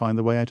trying to find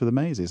the way out of the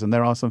mazes. And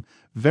there are some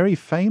very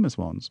famous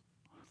ones.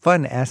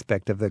 Fun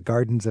aspect of the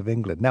Gardens of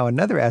England. Now,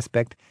 another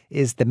aspect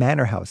is the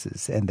manor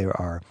houses, and there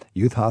are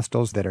youth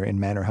hostels that are in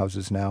manor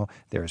houses now.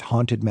 There's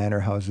haunted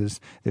manor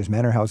houses. There's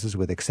manor houses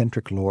with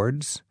eccentric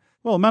lords.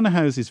 Well, manor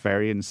houses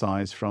vary in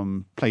size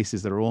from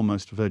places that are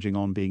almost verging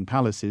on being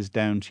palaces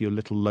down to your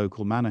little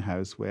local manor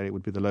house where it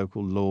would be the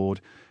local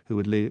lord who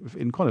would live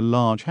in quite a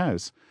large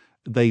house.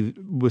 They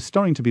were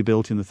starting to be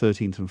built in the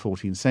 13th and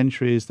 14th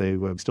centuries. They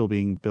were still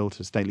being built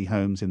as stately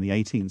homes in the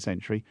 18th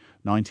century,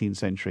 19th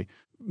century.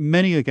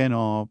 Many, again,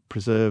 are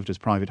preserved as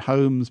private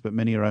homes, but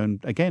many are owned,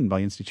 again,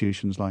 by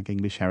institutions like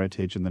English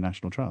Heritage and the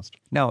National Trust.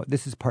 Now,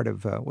 this is part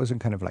of,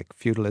 wasn't kind of like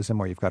feudalism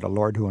where you've got a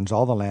lord who owns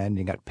all the land and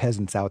you got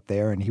peasants out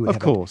there, and he would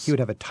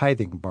have a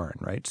tithing barn,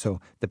 right? So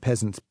the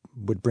peasants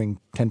would bring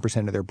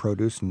 10% of their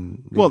produce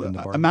and leave it in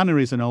the barn. A manor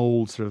is an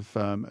old sort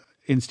of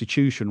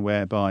institution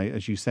whereby,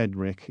 as you said,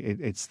 Rick,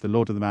 it's the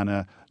lord of the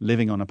manor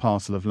living on a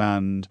parcel of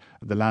land,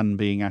 the land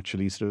being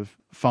actually sort of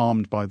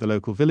farmed by the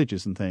local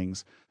villages and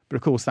things. But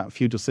of course, that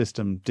feudal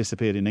system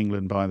disappeared in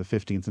England by the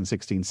 15th and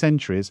 16th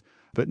centuries.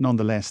 But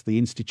nonetheless, the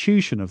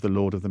institution of the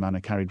lord of the manor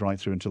carried right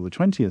through until the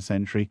 20th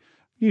century,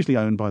 usually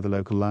owned by the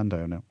local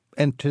landowner.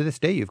 And to this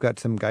day, you've got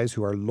some guys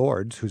who are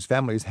lords whose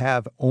families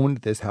have owned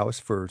this house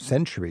for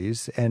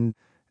centuries, and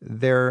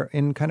they're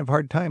in kind of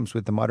hard times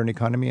with the modern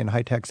economy and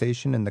high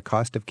taxation and the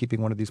cost of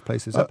keeping one of these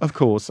places up. Of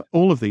course,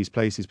 all of these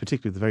places,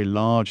 particularly the very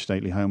large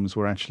stately homes,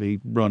 were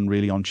actually run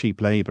really on cheap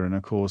labour. And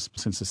of course,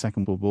 since the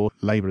Second World War,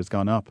 labour has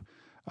gone up.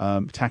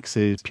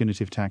 Taxes,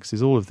 punitive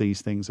taxes, all of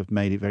these things have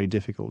made it very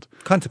difficult.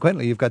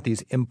 Consequently, you've got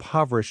these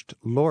impoverished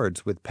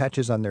lords with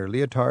patches on their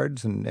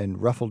leotards and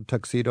ruffled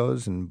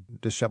tuxedos and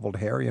disheveled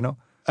hair, you know?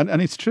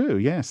 And it's true,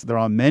 yes. There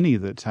are many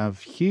that have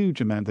huge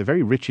amount. They're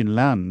very rich in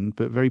land,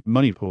 but very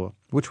money poor.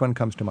 Which one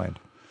comes to mind?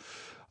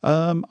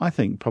 I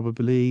think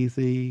probably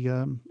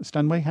the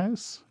Stanway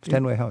House.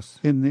 Stanway House.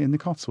 In the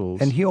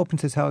Cotswolds. And he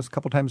opens his house a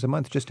couple times a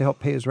month just to help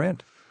pay his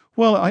rent.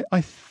 Well,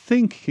 I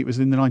think it was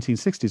in the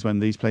 1960s when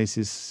these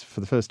places, for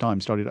the first time,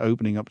 started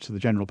opening up to the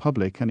general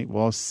public, and it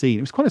was seen.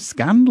 It was quite a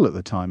scandal at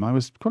the time. I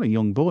was quite a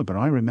young boy, but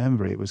I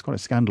remember it was quite a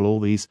scandal, all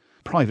these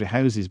private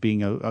houses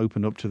being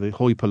opened up to the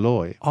hoi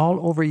polloi. All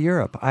over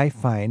Europe, I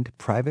find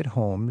private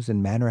homes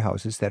and manor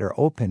houses that are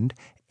opened,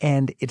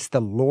 and it's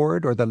the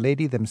lord or the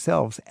lady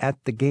themselves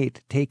at the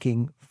gate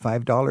taking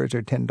 $5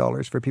 or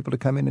 $10 for people to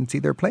come in and see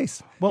their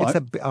place. Well, it's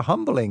a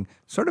humbling,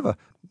 sort of a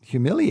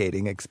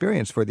humiliating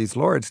experience for these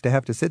lords to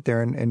have to sit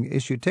there and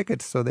issue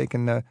tickets so they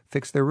can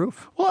fix their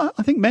roof. Well,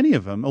 I think many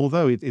of them,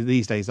 although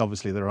these days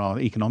obviously there are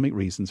economic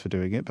reasons for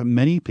doing it, but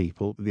many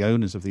people, the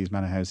owners of these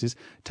manor houses,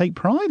 take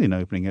pride in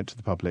opening it to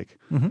the public.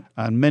 Mm-hmm.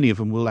 And many of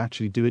them will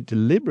actually do it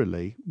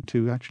deliberately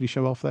to actually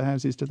show off their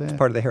houses to It's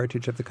part of the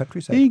heritage of the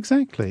countryside.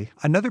 Exactly.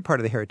 Another part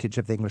of the heritage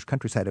of the English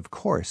countryside, of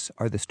course,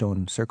 are the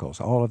stone circles,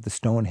 all of the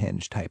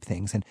Stonehenge type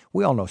things. And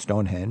we all know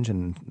Stonehenge,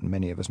 and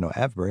many of us know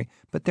Avebury,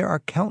 but there are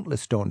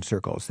countless stone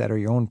circles that are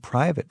your own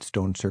private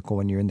stone circle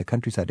when you're in the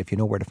countryside, if you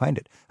know where to find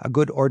it. A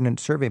good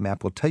Ordnance Survey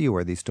map will tell you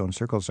where these stone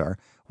circles are.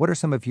 What are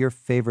some of your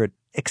favorite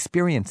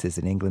experiences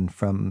in England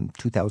from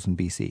 2000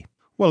 BC?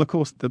 Well, of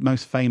course, the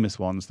most famous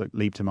ones that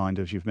leap to mind,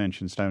 as you've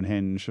mentioned,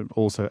 Stonehenge,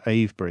 also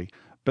Avebury.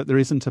 But there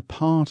isn't a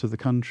part of the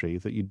country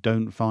that you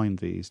don't find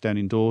these. Down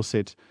in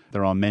Dorset,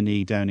 there are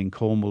many. Down in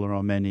Cornwall, there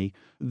are many.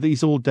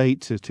 These all date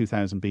to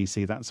 2000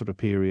 BC, that sort of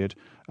period.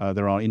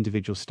 There are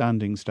individual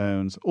standing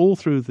stones. All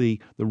through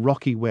the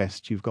rocky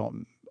west, you've got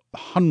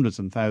hundreds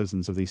and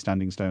thousands of these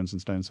standing stones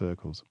and stone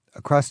circles.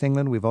 Across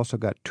England, we've also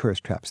got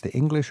tourist traps. The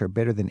English are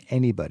better than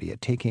anybody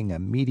at taking a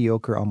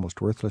mediocre,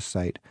 almost worthless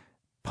site,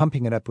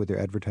 pumping it up with their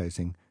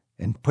advertising,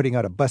 and putting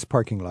out a bus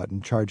parking lot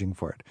and charging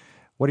for it.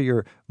 What are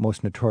your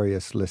most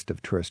notorious list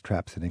of tourist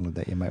traps in England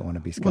that you might want to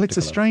be skeptical of? Well, it's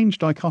a strange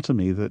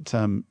dichotomy that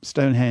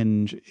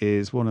Stonehenge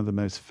is one of the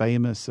most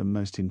famous and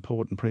most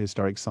important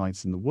prehistoric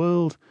sites in the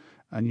world,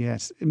 and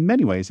yet, in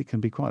many ways, it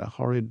can be quite a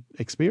horrid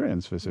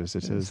experience for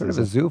visitors. It's sort of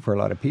a zoo for a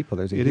lot of people.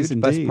 There's a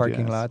huge bus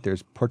parking lot.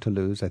 There's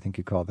portaloos, I think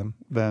you call them.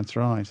 That's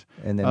right.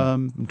 And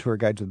then tour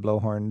guides with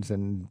blowhorns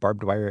and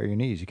barbed wire at your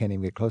knees. You can't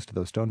even get close to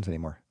those stones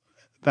anymore.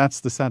 That's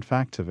the sad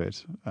fact of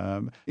it.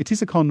 It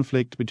is a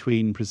conflict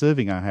between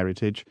preserving our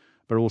heritage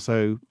but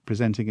also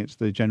presenting it to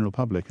the general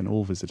public and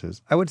all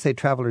visitors. I would say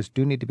travelers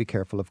do need to be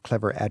careful of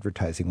clever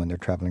advertising when they're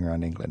traveling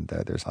around England.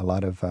 There's a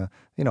lot of,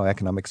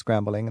 economic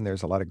scrambling, and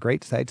there's a lot of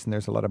great sites, and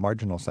there's a lot of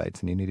marginal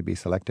sites, and you need to be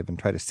selective and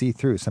try to see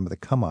through some of the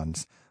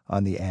come-ons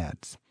on the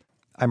ads.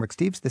 I'm Rick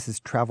Steves. This is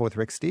Travel with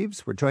Rick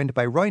Steves. We're joined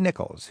by Roy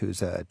Nichols,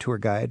 who's a tour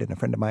guide and a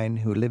friend of mine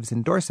who lives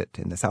in Dorset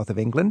in the south of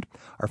England.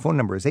 Our phone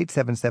number is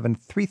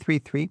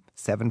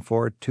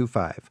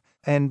 877-333-7425.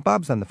 And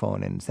Bob's on the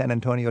phone in San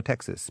Antonio,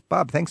 Texas.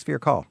 Bob, thanks for your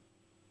call.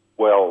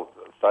 Well,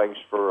 thanks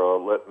for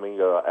letting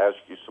me ask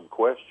you some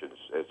questions.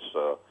 It's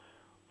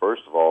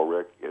first of all,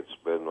 Rick, it's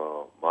been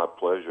my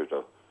pleasure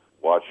to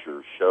watch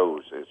your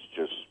shows. It's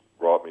just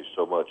brought me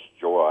so much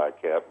joy I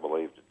can't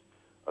believe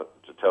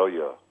to tell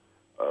you.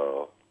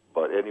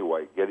 But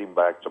anyway, getting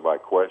back to my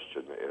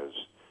question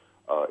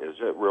is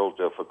it real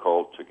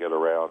difficult to get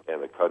around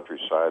in the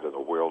countryside in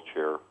a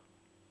wheelchair?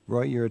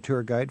 Roy, you're a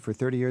tour guide for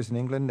 30 years in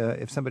England.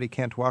 If somebody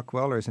can't walk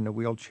well or is in a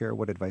wheelchair,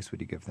 what advice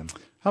would you give them?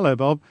 Hello,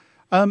 Bob.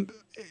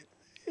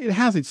 It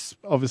has its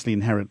obviously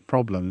inherent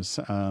problems,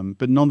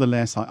 but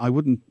nonetheless, I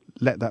wouldn't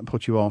let that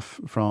put you off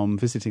from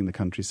visiting the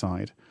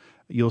countryside.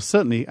 You'll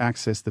certainly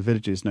access the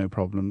villages, no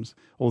problems,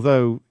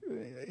 although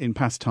in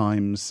past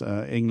times,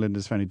 England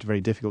has found it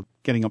very difficult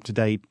getting up to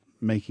date,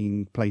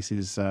 making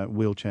places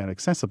wheelchair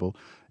accessible.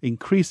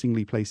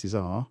 Increasingly, places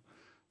are.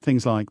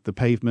 Things like the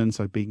pavements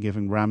are being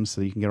given ramps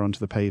so you can get onto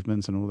the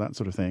pavements and all that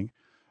sort of thing.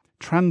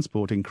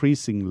 Transport,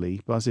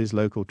 increasingly, buses,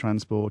 local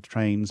transport,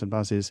 trains and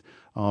buses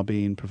are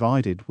being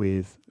provided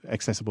with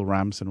accessible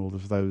ramps and all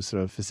of those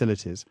sort of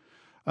facilities.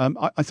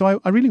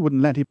 So I really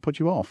wouldn't let it put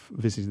you off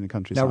visiting the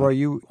countryside. Now, Roy,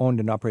 you owned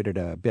and operated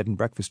a bed and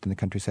breakfast in the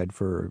countryside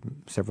for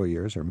several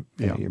years or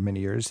many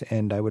years,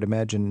 and I would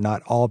imagine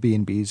not all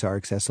B&Bs are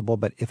accessible,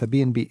 but if a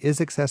B&B is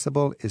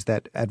accessible, is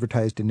that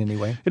advertised in any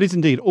way? It is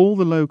indeed. All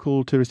the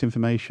local tourist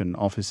information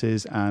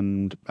offices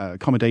and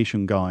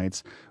accommodation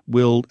guides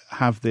will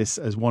have this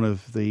as one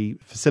of the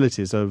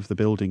facilities of the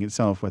building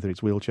itself, whether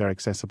it's wheelchair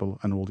accessible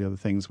and all the other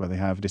things where they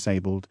have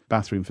disabled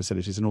bathroom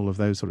facilities and all of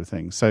those sort of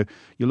things. So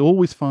you'll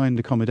always find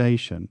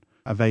accommodation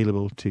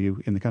available to you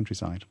in the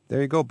countryside.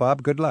 There you go,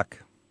 Bob. Good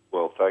luck.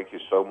 Well, thank you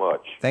so much.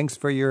 Thanks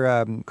for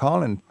your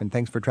call and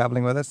thanks for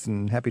traveling with us,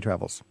 and happy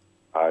travels.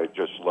 I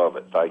just love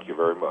it. Thank you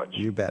very much.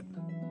 You bet.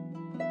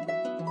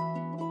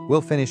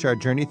 We'll finish our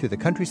journey through the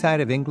countryside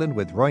of England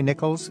with Roy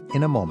Nichols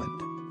in a moment.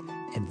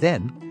 And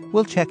then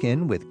we'll check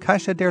in with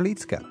Kasia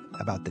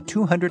Derlitska about the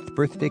 200th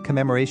birthday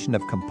commemoration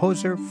of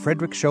composer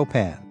Frédéric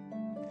Chopin.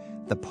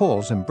 The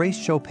Poles embrace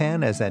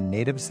Chopin as a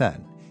native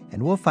son,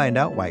 and we'll find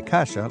out why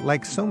Kasia,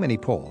 like so many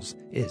Poles,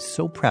 is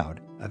so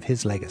proud of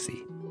his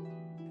legacy.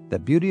 The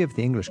beauty of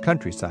the English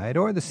countryside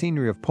or the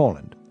scenery of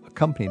Poland,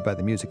 accompanied by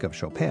the music of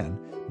Chopin,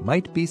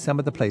 might be some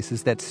of the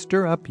places that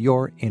stir up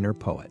your inner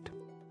poet.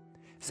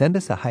 Send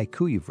us a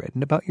haiku you've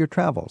written about your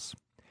travels.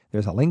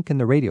 There's a link in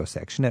the radio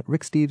section at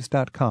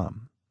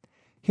ricksteves.com.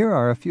 Here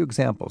are a few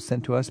examples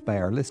sent to us by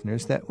our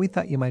listeners that we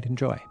thought you might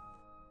enjoy.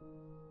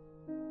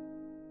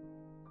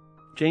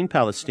 Jane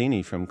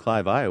Palestini from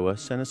Clive, Iowa,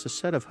 sent us a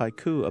set of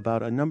haiku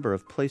about a number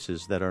of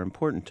places that are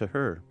important to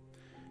her.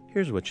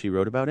 Here's what she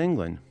wrote about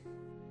England.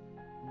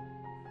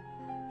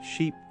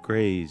 Sheep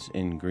graze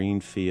in green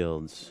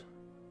fields,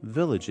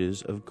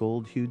 villages of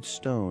gold-hued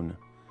stone,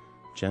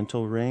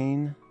 gentle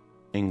rain,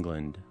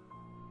 England.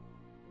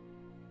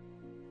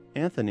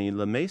 Anthony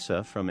La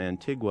Mesa from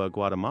Antigua,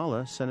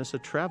 Guatemala, sent us a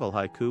travel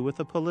haiku with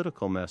a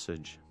political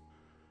message.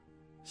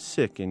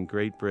 Sick in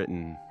Great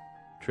Britain.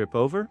 Trip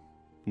over?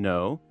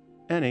 No.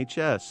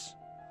 NHS.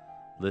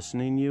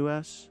 Listening,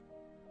 U.S.?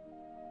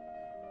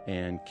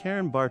 And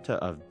Karen Barta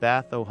of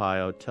Bath,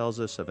 Ohio, tells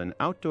us of an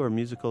outdoor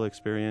musical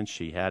experience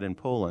she had in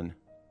Poland.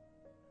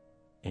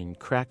 In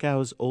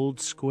Krakow's Old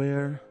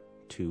Square,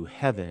 to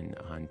heaven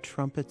on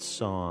trumpet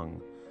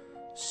song,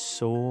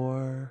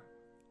 soar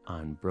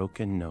on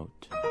broken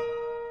note.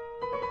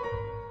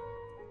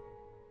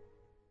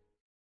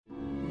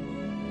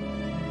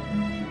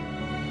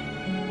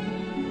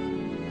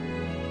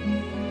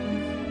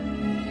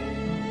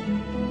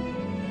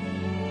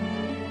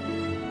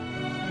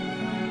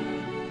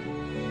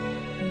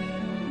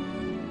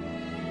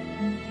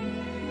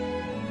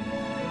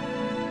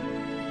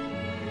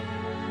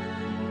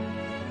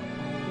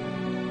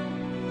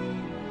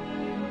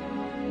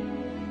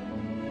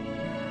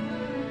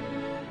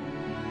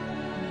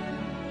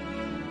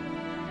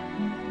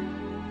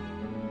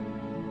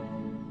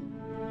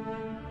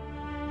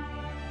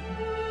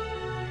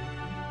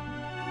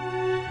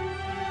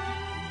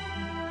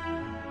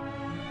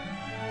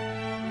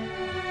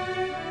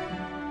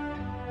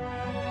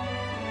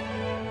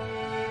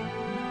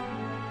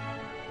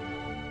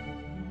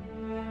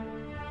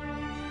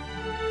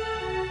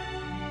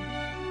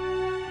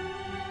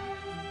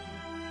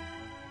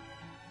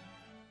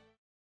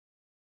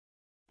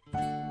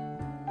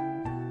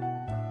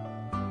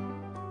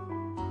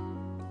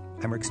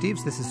 I'm Rick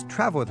Steves. This is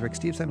Travel with Rick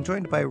Steves. I'm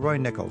joined by Roy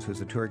Nichols,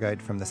 who's a tour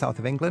guide from the south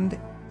of England,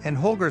 and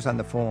Holger's on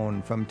the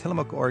phone from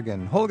Tillamook,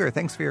 Oregon. Holger,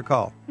 thanks for your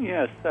call.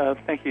 Yes,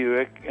 thank you,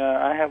 Rick.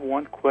 I have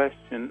one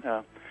question.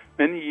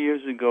 Many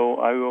years ago,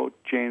 I wrote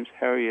James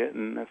Herriot,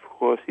 and of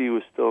course, he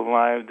was still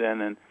alive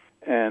then,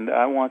 and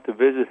I want to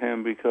visit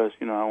him because,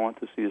 I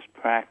want to see his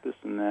practice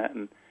and that,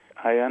 and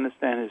I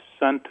understand his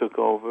son took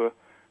over,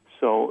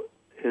 so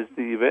is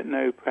the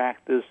veterinary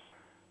practice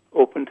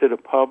open to the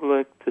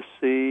public to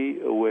see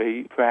where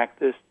he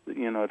practiced,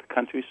 the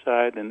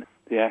countryside and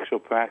the actual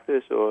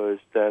practice, or is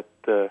that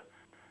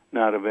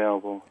not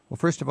available? Well,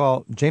 first of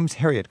all, James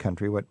Herriot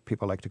country, what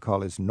people like to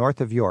call, is north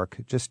of York,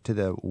 just to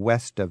the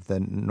west of the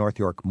North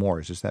York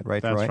Moors. Is that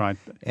right, Roy? That's right.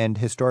 And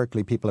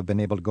historically, people have been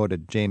able to go to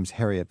James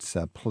Herriot's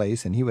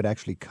place, and he would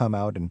actually come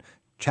out and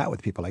chat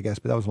with people, I guess,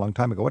 but that was a long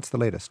time ago. What's the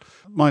latest?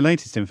 My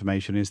latest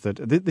information is that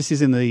this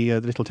is in the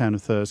little town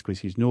of Thirsk,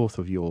 which is north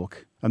of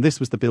York. And this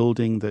was the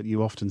building that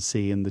you often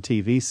see in the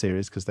TV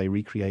series, because they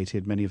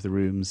recreated many of the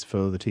rooms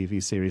for the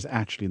TV series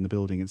actually in the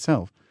building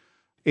itself.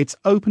 It's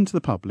open to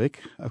the public.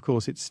 Of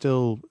course, it's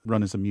still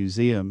run as a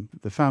museum.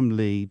 The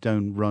family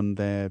don't run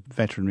their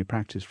veterinary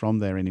practice from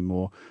there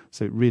anymore,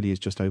 so it really is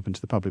just open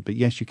to the public. But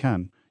yes, you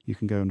can. You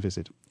can go and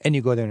visit. And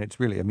you go there and it's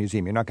really a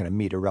museum. You're not going to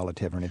meet a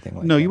relative or anything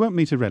like that. No, you won't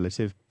meet a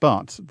relative,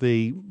 but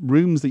the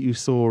rooms that you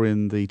saw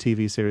in the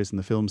TV series and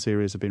the film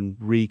series have been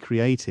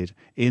recreated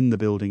in the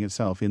building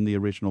itself, in the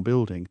original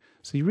building.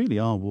 So you really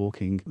are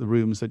walking the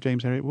rooms that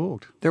James Herriot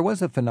walked. There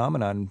was a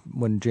phenomenon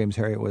when James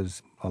Herriot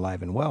was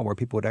alive and well where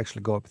people would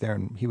actually go up there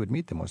and he would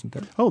meet them, wasn't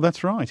there? Oh,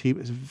 that's right. He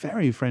was a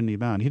very friendly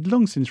man. He'd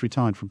long since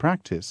retired from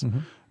practice,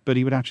 but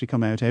he would actually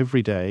come out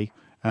every day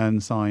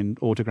and sign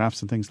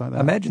autographs and things like that.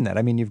 Imagine that.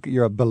 I mean,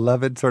 you're a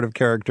beloved sort of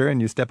character,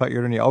 and you step out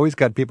your door, and you always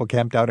got people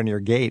camped out on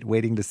your gate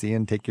waiting to see you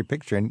and take your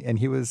picture, and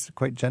he was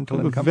quite gentle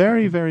and comfortable.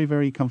 Very, very,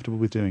 very comfortable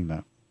with doing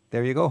that.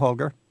 There you go,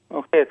 Holger.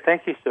 Okay,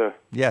 thank you, sir.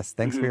 Yes,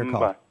 thanks for your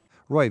call. Bye.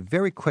 Roy,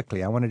 very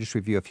quickly, I want to just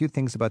review a few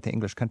things about the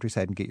English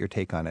countryside and get your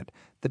take on it.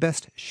 The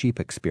best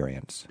sheep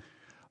experience.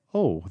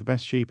 Oh, the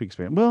best sheep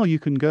experience. Well, you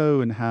can go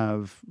and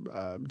have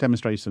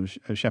demonstrations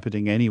of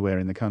shepherding anywhere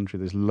in the country.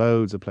 There's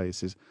loads of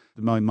places.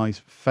 My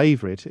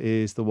favourite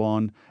is the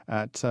one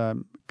at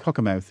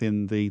Cockermouth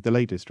in the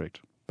Lake District.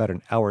 About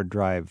an hour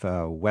drive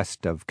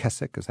west of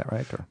Keswick, is that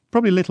right? Or?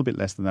 Probably a little bit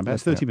less than that, about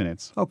 30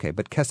 minutes. Okay,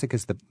 but Keswick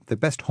is the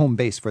best home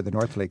base for the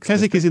North Lakes.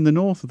 Keswick is in the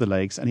north of the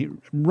lakes,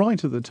 and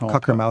right at the top.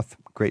 Cockermouth,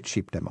 great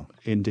sheep demo.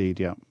 Indeed,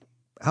 yeah.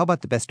 How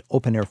about the best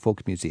open-air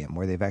folk museum,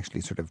 where they've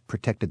actually sort of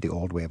protected the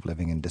old way of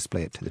living and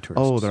display it to the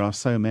tourists? Oh, there are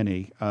so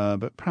many.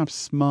 But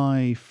perhaps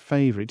my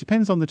favourite,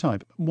 depends on the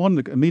type. One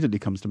that immediately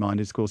comes to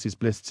mind is, of course,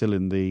 Bliss Hill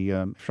in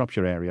the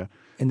Shropshire area.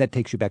 And that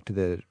takes you back to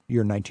the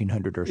year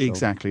 1900 or so.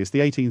 Exactly. It's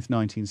the 18th,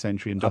 19th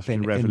century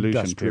Industrial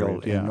Revolution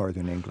period. In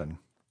northern England.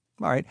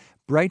 All right.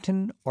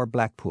 Brighton or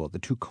Blackpool, the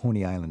two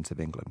Coney Islands of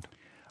England?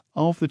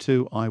 Of the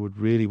two, I would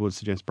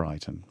suggest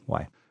Brighton.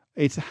 Why?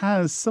 It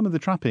has some of the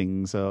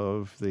trappings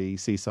of the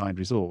seaside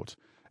resort.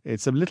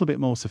 It's a little bit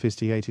more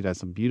sophisticated, has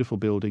some beautiful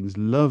buildings,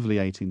 lovely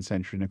 18th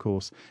century, and of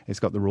course, it's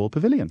got the Royal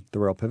Pavilion. The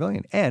Royal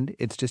Pavilion. And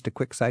it's just a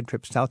quick side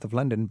trip south of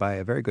London by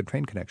a very good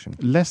train connection.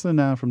 Less than an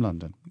hour from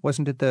London.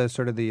 Wasn't it the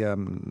sort of the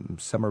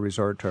summer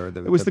resort or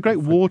the? It was the great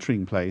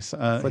watering place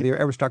for the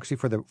aristocracy,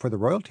 for the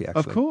royalty. Actually,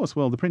 of course.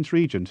 Well, the Prince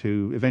Regent,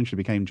 who eventually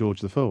became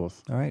George IV. All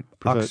right,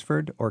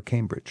 Oxford or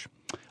Cambridge?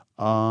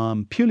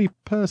 Purely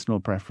personal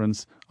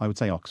preference, I would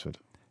say Oxford.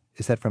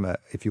 Is that from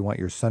if you want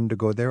your son to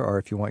go there or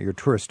if you want your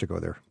tourist to go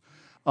there?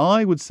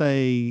 I would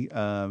say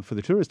for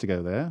the tourist to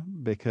go there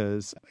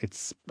because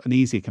it's an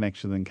easier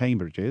connection than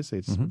Cambridge is.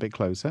 It's a bit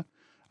closer.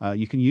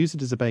 You can use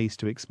it as a base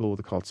to explore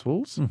the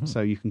Cotswolds,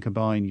 so you can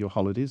combine your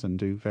holidays and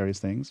do various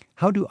things.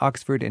 How do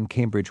Oxford and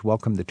Cambridge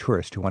welcome the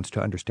tourist who wants to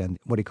understand,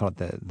 what do you call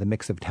it, the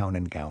mix of town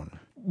and gown?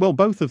 Well,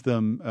 both of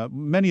them,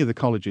 many of the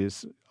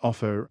colleges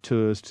offer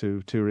tours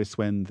to tourists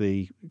when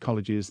the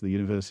colleges, the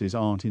universities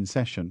aren't in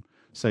session.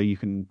 So you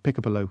can pick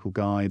up a local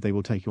guide. They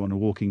will take you on a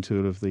walking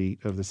tour of the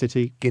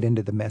city. Get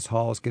into the mess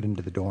halls, get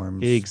into the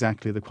dorms.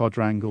 Exactly, the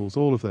quadrangles,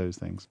 all of those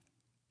things.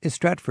 Is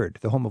Stratford,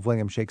 the home of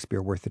William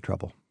Shakespeare, worth the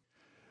trouble?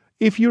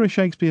 If you're a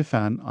Shakespeare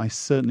fan, I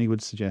certainly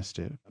would suggest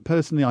it.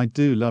 Personally, I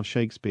do love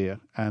Shakespeare,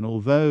 and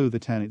although the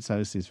town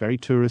itself is very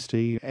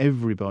touristy,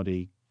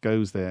 everybody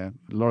goes there,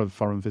 a lot of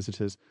foreign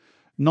visitors,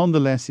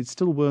 nonetheless, it's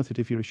still worth it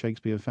if you're a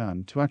Shakespeare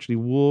fan to actually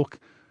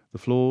walk the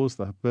floors,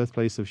 the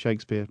birthplace of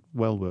Shakespeare,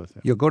 well worth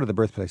it. You'll go to the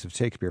birthplace of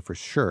Shakespeare for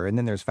sure, and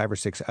then there's 5 or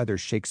 6 other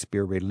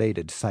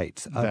Shakespeare-related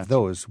sites. Of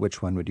those,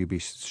 which one would you be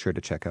sure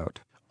to check out?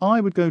 I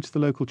would go to the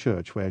local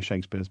church where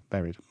Shakespeare's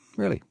buried.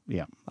 Really?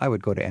 Yeah. I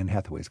would go to Anne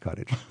Hathaway's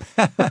cottage.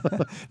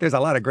 There's a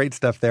lot of great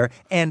stuff there.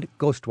 And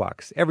ghost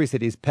walks. Every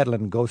city's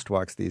peddling ghost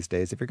walks these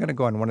days. If you're going to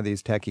go on one of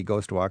these tacky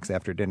ghost walks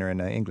after dinner in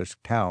an English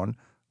town,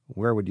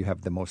 where would you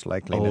have the most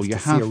likeliness to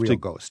see a real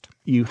ghost?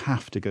 You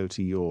have to go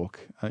to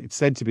York. It's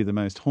said to be the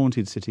most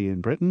haunted city in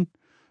Britain.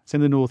 It's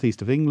in the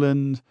northeast of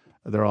England.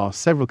 There are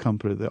several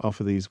companies that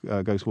offer these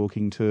ghost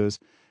walking tours,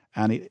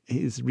 and it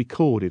is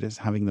recorded as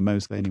having the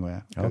most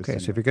anywhere. Okay,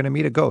 so if you're going to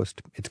meet a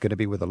ghost, it's going to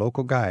be with a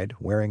local guide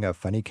wearing a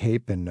funny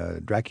cape and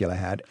a Dracula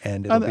hat,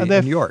 and it'll be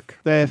in York.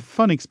 They're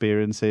fun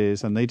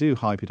experiences, and they do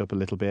hype it up a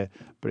little bit,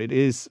 but it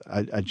is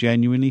a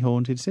genuinely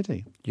haunted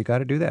city. You got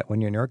to do that.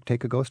 When you're in York,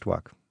 take a ghost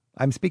walk.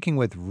 I'm speaking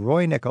with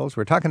Roy Nichols.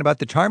 We're talking about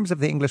the charms of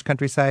the English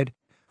countryside.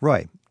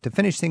 Roy, to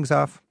finish things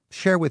off,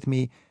 share with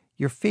me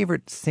your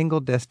favorite single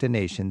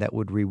destination that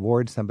would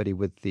reward somebody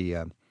with the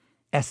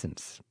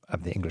essence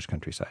of the English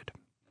countryside.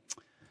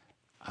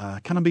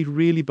 Can I be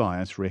really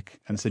biased, Rick,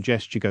 and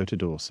suggest you go to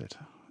Dorset?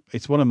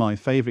 It's one of my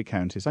favourite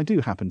counties. I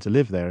do happen to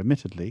live there,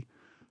 admittedly,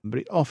 but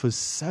it offers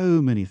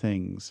so many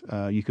things.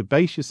 You could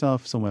base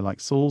yourself somewhere like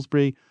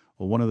Salisbury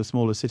or one of the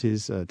smaller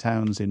cities,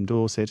 towns in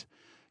Dorset.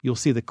 You'll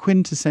see the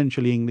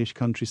quintessentially English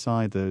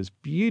countryside, those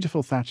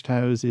beautiful thatched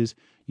houses.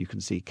 You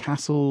can see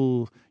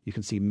castle, you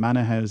can see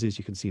manor houses,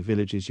 you can see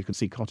villages, you can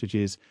see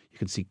cottages, you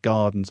can see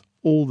gardens,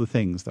 all the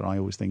things that I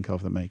always think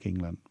of that make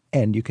England.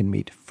 And you can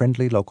meet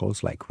friendly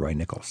locals like Roy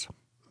Nichols.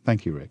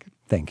 Thank you, Rick.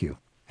 Thank you.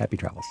 Happy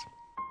travels.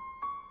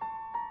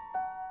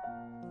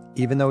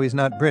 Even though he's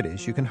not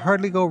British, you can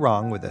hardly go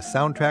wrong with a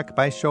soundtrack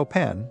by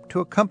Chopin to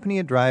accompany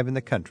a drive in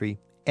the country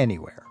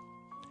anywhere.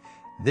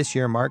 This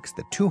year marks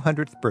the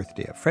 200th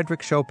birthday of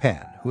Frédéric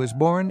Chopin, who was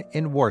born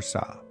in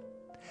Warsaw.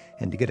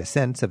 And to get a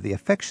sense of the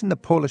affection the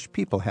Polish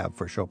people have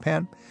for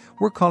Chopin,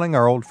 we're calling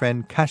our old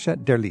friend Kasia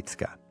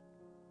Derlicka.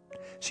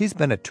 She's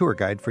been a tour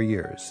guide for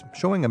years,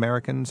 showing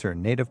Americans her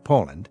native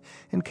Poland,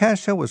 and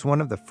Kasia was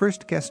one of the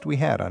first guests we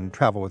had on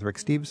Travel with Rick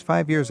Steves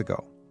 5 years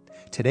ago.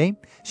 Today,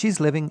 she's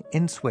living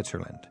in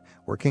Switzerland,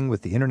 working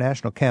with the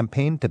international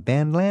campaign to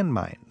ban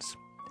landmines.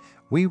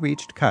 We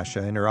reached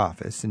Kasia in her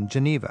office in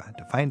Geneva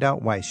to find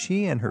out why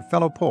she and her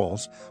fellow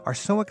Poles are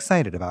so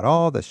excited about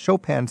all the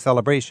Chopin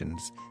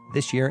celebrations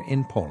this year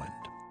in Poland.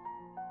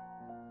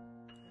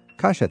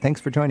 Kasia, thanks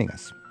for joining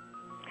us.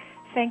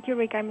 Thank you,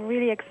 Rick. I'm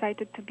really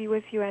excited to be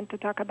with you and to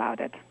talk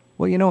about it.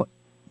 Well, you know,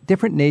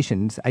 different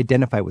nations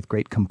identify with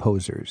great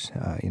composers.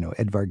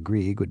 Edvard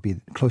Grieg would be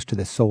close to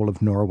the soul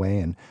of Norway.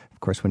 And, of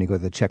course, when you go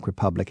to the Czech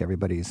Republic,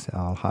 everybody's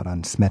all hot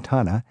on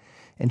Smetana.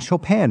 And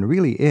Chopin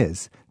really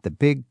is the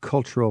big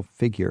cultural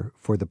figure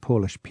for the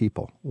Polish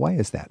people. Why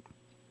is that?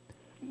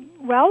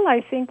 Well,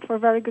 I think for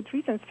very good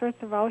reasons.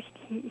 First of all,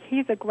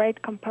 he's a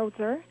great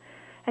composer,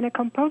 and a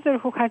composer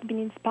who has been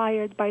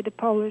inspired by the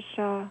Polish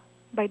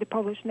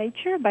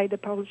nature, by the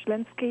Polish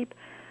landscape,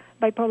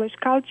 by Polish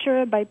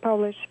culture, by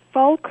Polish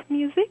folk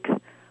music,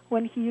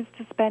 when he used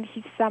to spend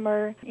his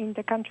summer in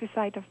the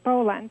countryside of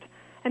Poland.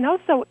 And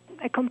also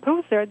a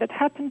composer that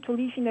happened to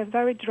live in a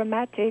very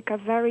dramatic, a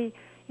very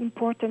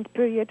important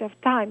period of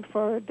time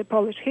for the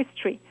Polish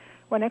history,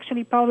 when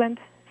actually Poland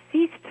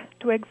ceased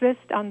to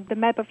exist on the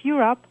map of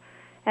Europe,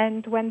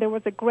 and when there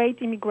was a great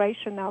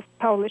immigration of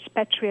Polish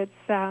patriots,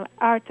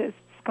 artists,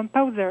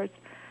 composers,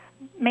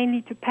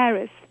 mainly to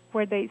Paris,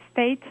 where they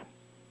stayed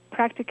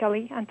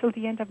practically until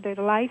the end of their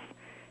life.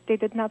 They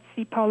did not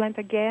see Poland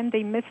again.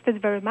 They missed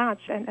it very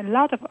much, and a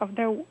lot of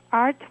their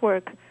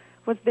artwork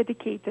was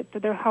dedicated to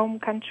their home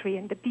country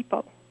and the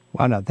people.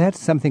 Wow, now that's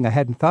something I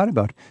hadn't thought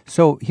about.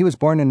 So he was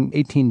born in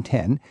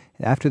 1810.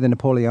 After the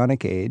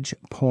Napoleonic age,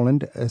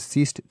 Poland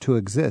ceased to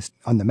exist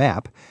on the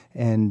map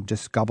and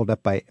just gobbled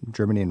up by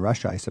Germany and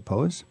Russia, I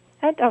suppose.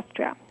 And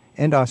Austria.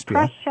 And Austria.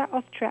 Prussia,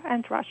 Austria,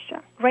 and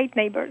Russia. Great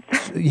neighbors.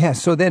 Yeah,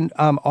 so then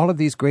all of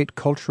these great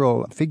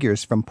cultural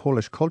figures from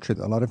Polish culture,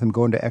 a lot of them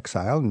go into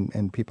exile,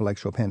 and people like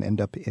Chopin end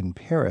up in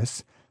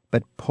Paris.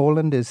 But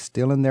Poland is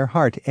still in their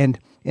heart. And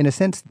in a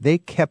sense, they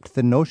kept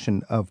the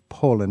notion of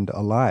Poland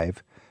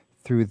alive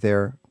through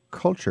their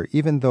culture,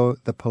 even though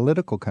the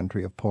political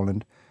country of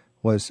Poland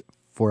was,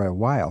 for a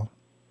while,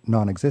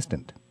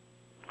 non-existent.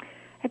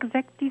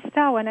 Exactly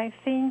so, and I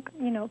think,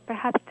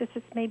 perhaps this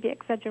is maybe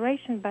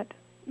exaggeration, but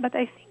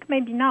I think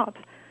maybe not.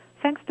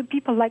 Thanks to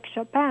people like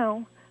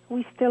Chopin,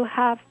 we still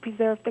have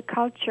preserved the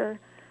culture,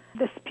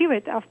 the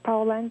spirit of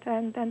Poland,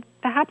 and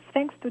perhaps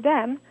thanks to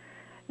them,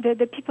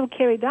 the people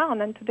carried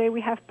on, and today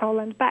we have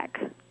Poland back.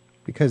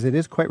 Because it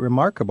is quite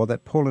remarkable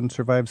that Poland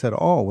survives at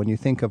all when you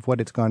think of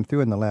what it's gone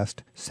through in the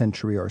last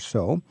century or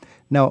so.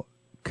 Now,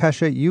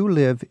 Kasia, you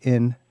live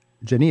in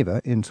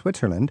Geneva, in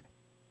Switzerland.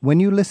 When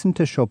you listen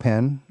to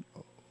Chopin,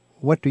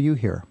 what do you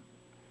hear?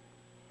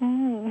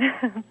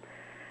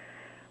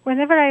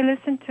 Whenever I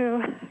listen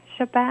to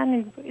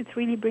Chopin, it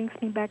really brings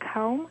me back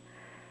home.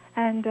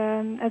 And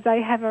as I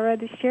have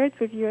already shared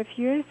with you a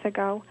few years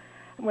ago,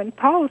 when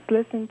Poles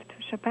listen to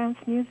Chopin's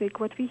music,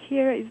 what we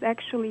hear is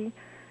actually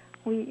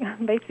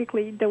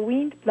basically the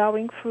wind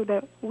blowing through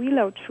the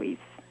willow trees,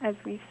 as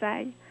we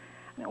say.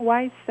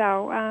 Why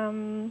so?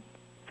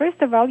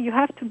 First of all, you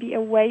have to be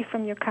away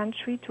from your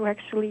country to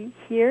actually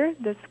hear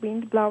this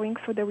wind blowing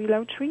through the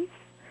willow trees.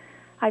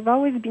 I've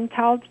always been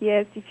told,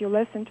 yes, if you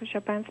listen to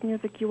Chopin's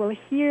music, you will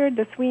hear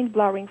this wind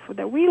blowing through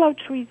the willow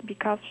trees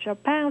because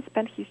Chopin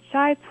spent his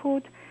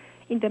childhood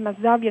in the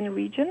Mazovian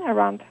region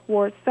around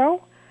Warsaw,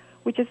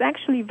 which is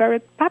actually very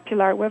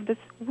popular with these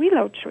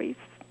willow trees.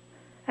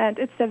 And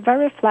it's a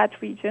very flat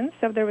region,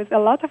 so there is a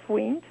lot of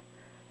wind,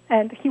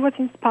 and he was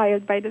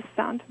inspired by the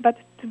sound. But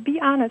to be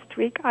honest,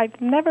 Rick, I've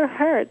never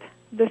heard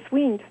this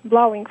wind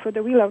blowing through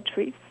the willow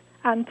trees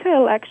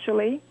until,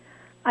 actually,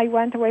 I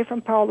went away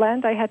from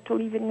Poland. I had to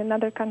live in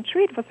another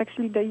country. It was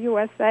actually the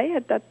USA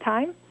at that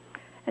time.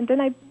 And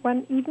then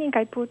one evening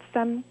I put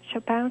some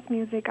Chopin's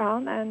music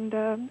on, and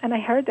I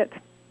heard it.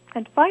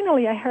 And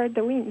finally I heard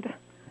the wind.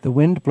 The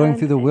wind blowing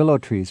through the willow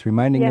trees,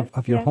 reminding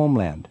of your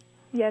homeland.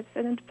 Yes,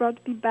 and it brought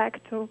me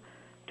back to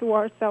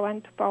Warsaw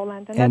and to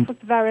Poland, and that was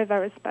very,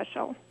 very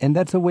special. And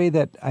that's a way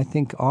that I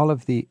think all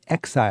of the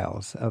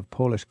exiles of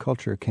Polish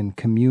culture can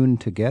commune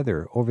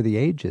together over the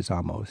ages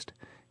almost,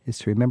 is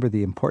to remember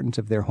the importance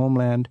of their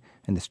homeland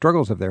and the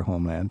struggles of their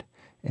homeland,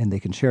 and they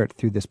can share it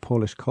through this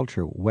Polish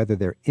culture, whether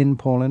they're in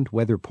Poland,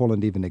 whether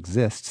Poland even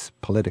exists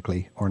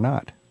politically or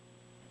not.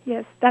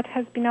 Yes, that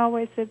has been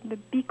always the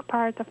big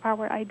part of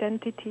our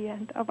identity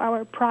and of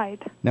our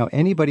pride. Now,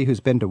 anybody who's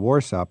been to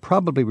Warsaw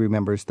probably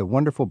remembers the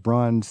wonderful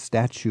bronze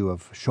statue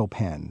of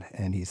Chopin,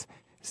 and he's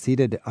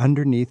seated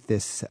underneath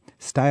this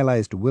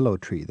stylized willow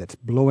tree that's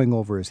blowing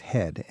over his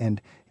head,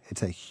 and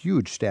it's a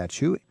huge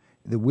statue.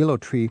 The willow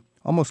tree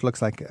almost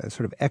looks like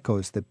sort of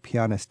echoes the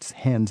pianist's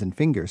hands and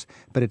fingers,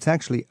 but it's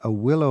actually a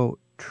willow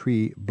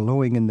tree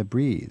blowing in the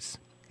breeze.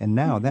 And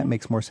now that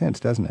makes more sense,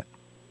 doesn't it?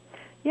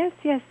 Yes,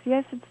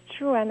 it's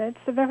true, and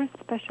it's a very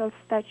special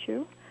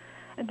statue.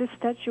 The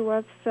statue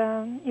was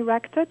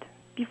erected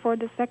before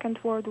the Second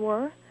World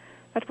War,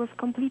 but was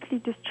completely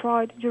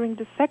destroyed during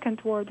the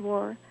Second World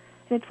War.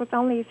 And it was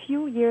only a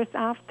few years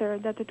after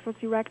that it was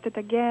erected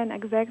again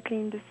exactly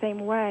in the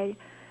same way.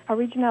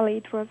 Originally,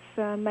 it was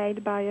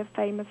made by a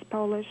famous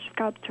Polish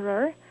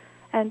sculptor,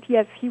 and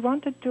yes, he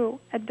wanted to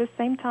at the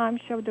same time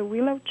show the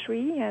willow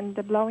tree and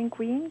the blowing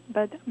wind,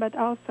 but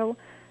also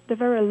the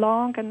very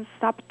long and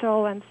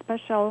subtle and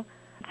special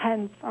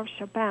hands of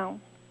Chopin.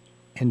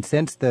 And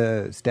since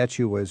the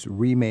statue was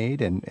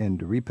remade and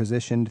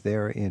repositioned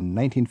there in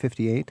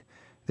 1958,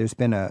 there's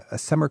been a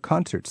summer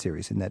concert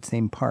series in that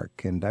same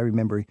park. And I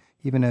remember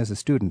even as a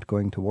student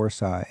going to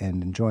Warsaw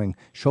and enjoying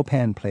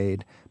Chopin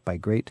played by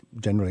great,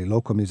 generally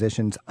local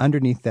musicians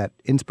underneath that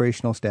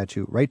inspirational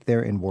statue right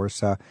there in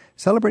Warsaw,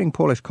 celebrating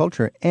Polish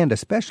culture and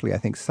especially, I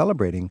think,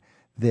 celebrating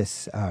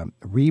this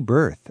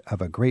rebirth of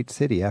a great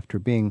city after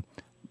being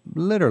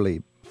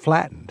literally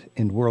flattened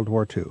in World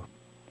War II.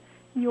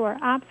 You are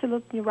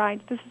absolutely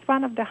right. This is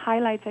one of the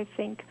highlights, I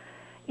think,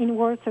 in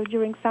Warsaw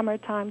during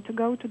summertime, to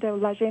go to the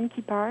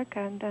Łazienki Park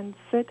and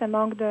sit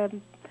among the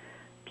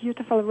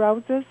beautiful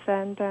roses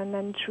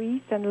and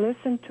trees and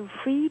listen to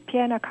free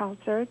piano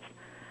concerts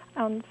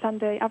on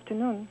Sunday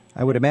afternoon.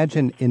 I would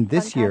imagine in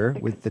this year,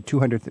 with the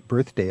 200th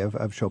birthday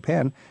of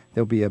Chopin,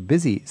 there'll be a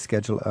busy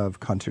schedule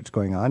of concerts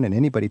going on, and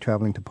anybody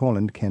traveling to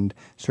Poland can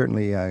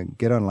certainly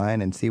get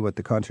online and see what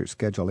the concert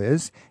schedule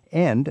is.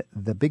 And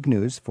the big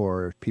news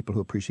for people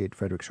who appreciate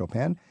Frédéric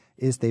Chopin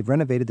is they've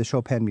renovated the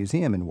Chopin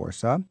Museum in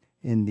Warsaw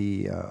in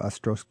the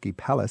Ostrowski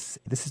Palace.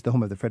 This is the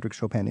home of the Frédéric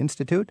Chopin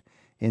Institute.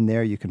 In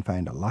there you can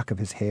find a lock of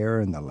his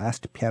hair and the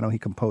last piano he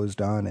composed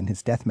on and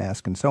his death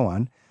mask and so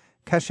on.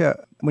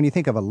 Kasia, when you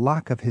think of a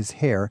lock of his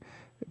hair,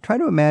 try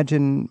to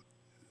imagine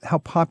how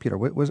popular.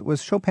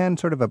 Was Chopin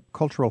sort of a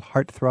cultural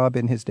heartthrob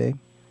in his day?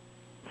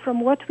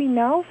 From what we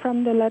know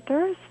from the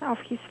letters of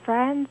his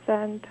friends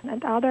and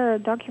other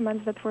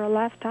documents that were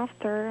left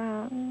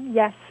after,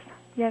 yes,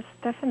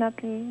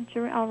 definitely.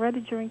 Already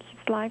during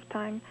his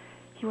lifetime,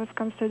 he was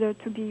considered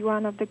to be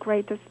one of the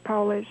greatest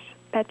Polish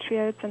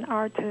patriots and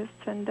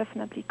artists, and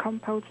definitely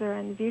composer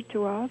and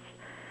virtuoso.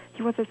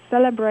 He was a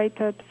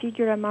celebrated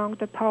figure among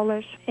the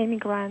Polish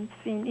immigrants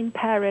in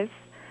Paris,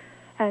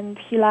 and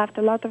he left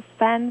a lot of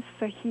fans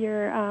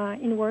here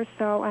in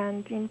Warsaw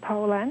and in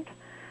Poland.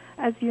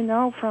 As you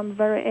know, from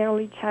very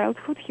early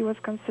childhood, he was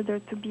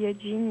considered to be a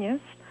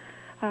genius.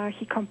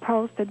 He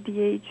composed at the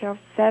age of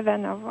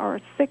 7 or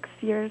 6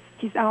 years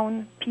his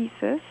own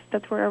pieces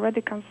that were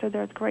already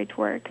considered great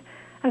work.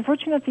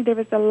 Unfortunately, there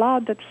was a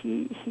lot that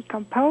he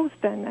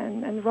composed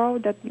and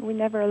wrote that we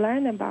never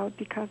learned about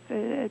because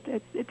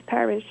it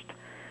perished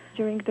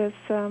during this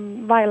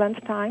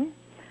violent time.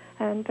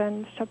 And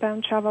then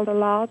Chopin traveled a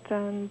lot,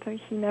 and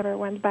he never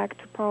went back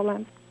to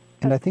Poland.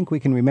 And I think we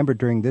can remember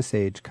during this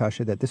age,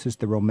 Kasia, that this is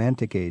the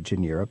Romantic age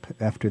in Europe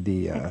after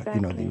the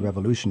the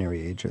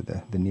Revolutionary age or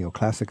the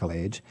Neoclassical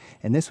age.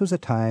 And this was a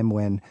time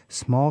when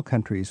small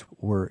countries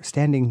were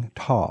standing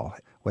tall.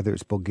 Whether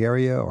it's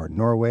Bulgaria or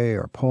Norway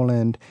or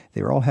Poland,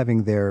 they were all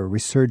having their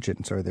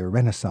resurgence or their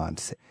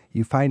renaissance.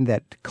 You find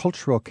that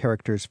cultural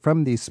characters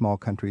from these small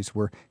countries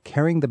were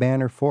carrying the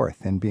banner forth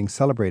and being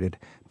celebrated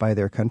by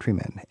their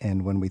countrymen.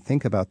 And when we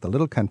think about the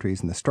little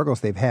countries and the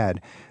struggles they've had,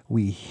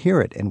 we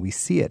hear it and we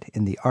see it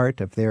in the art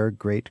of their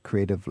great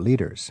creative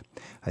leaders.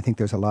 I think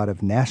there's a lot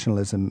of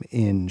nationalism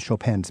in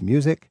Chopin's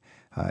music.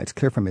 It's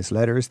clear from his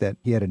letters that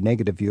he had a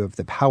negative view of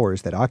the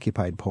powers that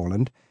occupied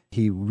Poland.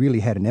 He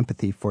really had an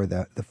empathy for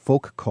the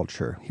folk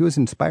culture. He was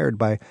inspired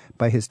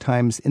by his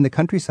times in the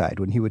countryside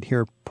when he would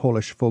hear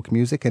Polish folk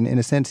music, and in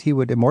a sense he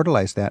would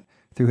immortalize that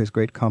through his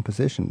great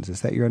compositions.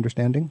 Is that your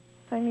understanding?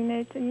 I mean,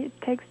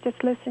 it takes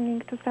just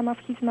listening to some of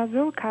his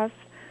mazurkas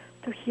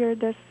to hear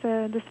this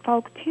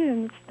folk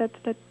tunes that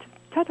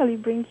totally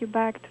bring you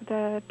back to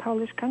the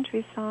Polish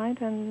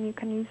countryside, and you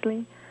can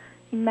easily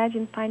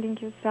imagine finding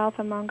yourself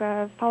among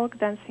a folk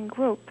dancing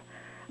group.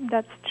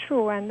 That's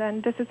true,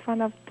 and this is one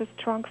of the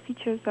strong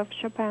features of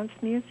Chopin's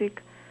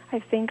music. I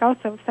think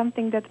also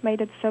something that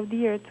made it so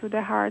dear to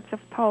the hearts of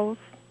Poles.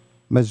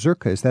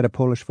 Mazurka, is that a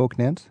Polish folk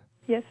dance?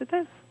 Yes, it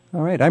is.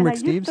 All right, I'm Rick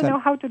Steves. I used to know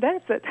how to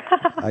dance it.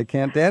 I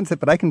can't dance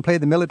it, but I can play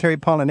the military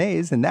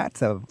polonaise, and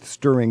that's a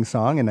stirring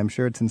song, and I'm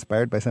sure it's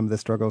inspired by some of the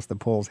struggles the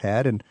Poles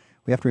had. And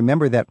we have to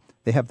remember that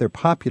they have their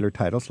popular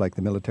titles, like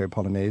the military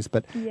polonaise,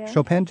 but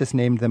Chopin just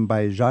named them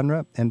by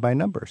genre and by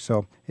number.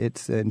 So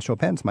it's in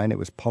Chopin's mind, it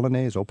was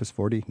Polonaise, Opus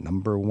 40,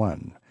 number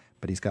 1.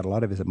 But he's got a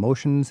lot of his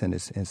emotions and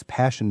his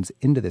passions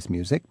into this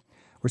music.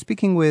 We're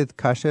speaking with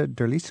Kasia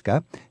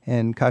Derliska,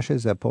 and Kasia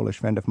is a Polish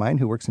friend of mine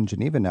who works in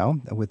Geneva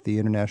now with the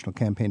International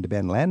Campaign to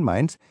Ban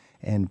Landmines.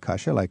 And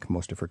Kasia, like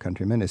most of her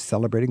countrymen, is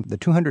celebrating the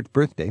 200th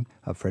birthday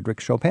of Frédéric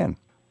Chopin.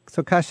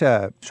 So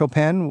Kasia,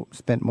 Chopin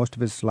spent most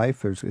of his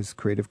life, his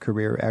creative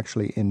career,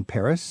 actually in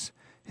Paris.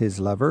 His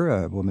lover,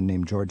 a woman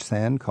named George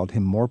Sand, called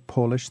him more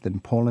Polish than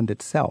Poland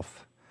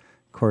itself.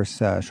 Of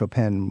course,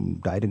 Chopin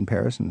died in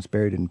Paris and was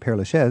buried in Père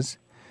Lachaise,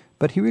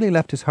 but he really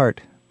left his heart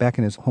back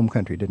in his home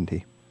country, didn't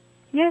he?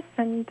 Yes,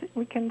 and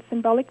we can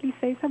symbolically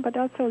say so, but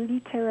also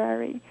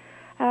literary.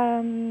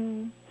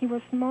 He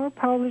was more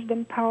Polish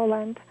than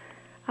Poland.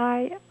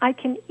 I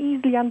can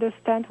easily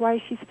understand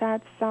why she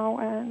said so,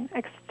 an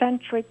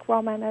eccentric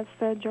woman, as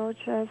George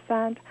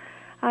Sand.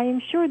 I am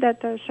sure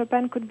that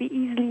Chopin could be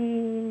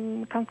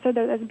easily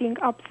considered as being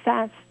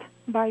obsessed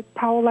by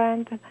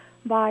Poland,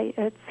 by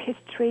its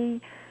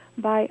history,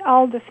 by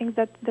all the things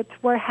that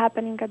were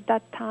happening at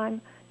that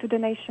time to the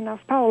nation of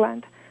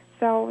Poland.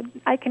 So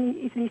I can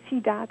easily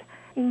see that.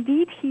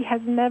 Indeed, he has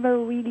never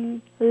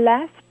really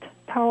left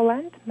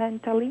Poland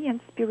mentally and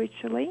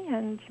spiritually,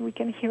 and we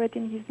can hear it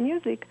in his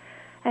music.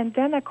 And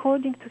then,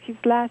 according to his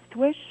last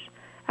wish,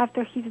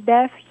 after his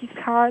death, his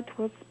heart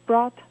was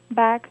brought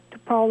back to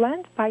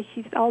Poland by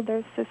his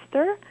older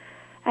sister,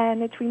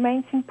 and it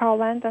remains in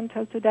Poland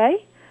until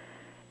today.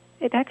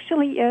 It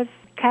actually is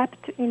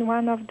kept in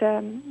one of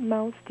the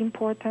most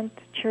important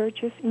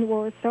churches in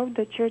Warsaw,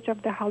 the Church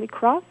of the Holy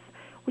Cross,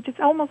 which is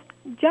almost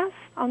just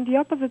on the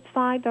opposite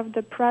side of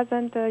the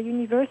present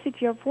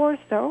University of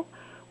Warsaw,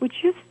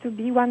 which used to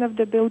be one of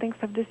the buildings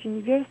of this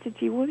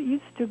university,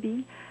 used to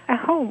be a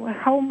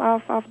home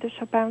of the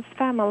Chopin's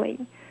family.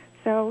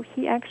 So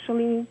he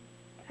actually,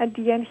 at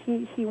the end,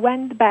 he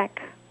went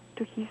back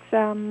to his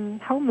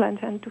homeland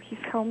and to his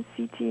home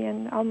city,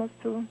 and almost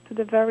to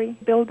the very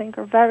building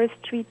or very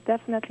street,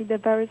 definitely the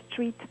very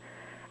street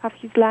of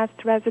his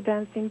last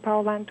residence in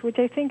Poland, which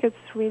I think is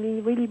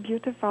really, really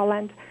beautiful.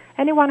 And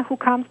anyone who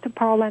comes to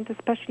Poland,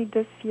 especially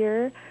this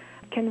year,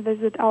 can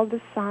visit all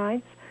the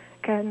sites,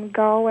 can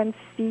go and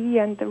see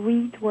and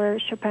read where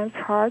Chopin's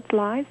heart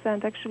lies.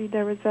 And actually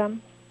there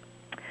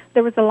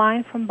was a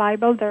line from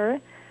Bible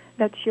there,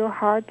 that your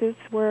heart is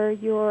where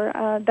your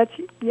that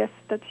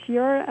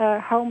your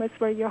home is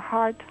where your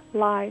heart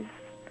lies.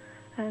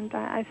 And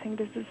I think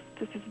this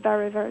is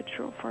very, very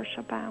true for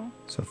Chopin.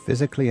 So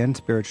physically and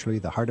spiritually,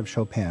 the heart of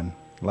Chopin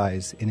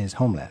lies in his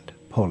homeland,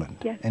 Poland.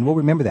 Yes. And we'll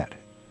remember that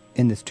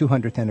in this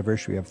 200th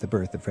anniversary of the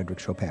birth of Frédéric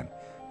Chopin.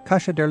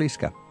 Kasia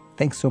Derliska,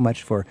 thanks so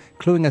much for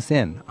cluing us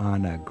in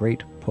on a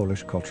great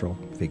Polish cultural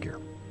figure.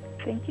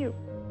 Thank you.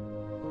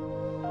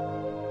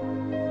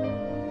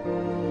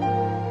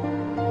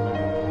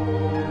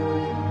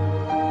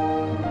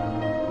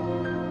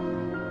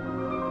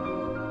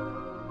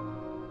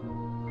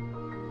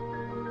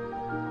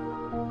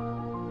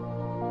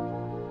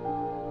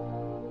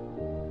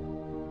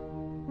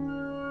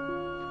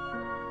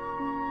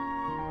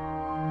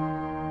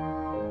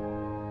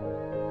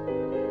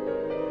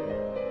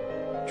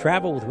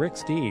 Travel with Rick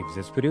Steves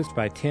is produced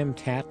by Tim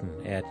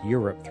Tatton at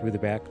Europe Through the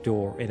Back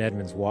Door in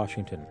Edmonds,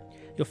 Washington.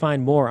 You'll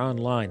find more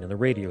online in the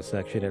radio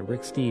section at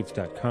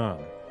ricksteves.com.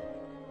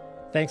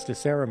 Thanks to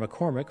Sarah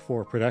McCormick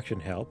for production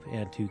help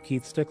and to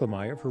Keith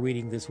Sticklemeyer for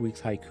reading this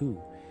week's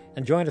haiku.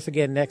 And join us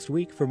again next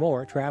week for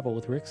more Travel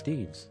with Rick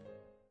Steves.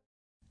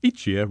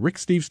 Each year, Rick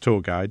Steves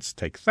tour guides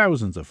take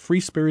thousands of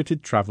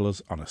free-spirited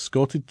travellers on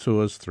escorted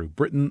tours through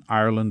Britain,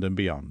 Ireland and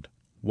beyond,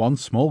 one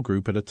small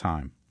group at a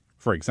time.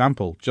 For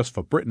example, just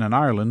for Britain and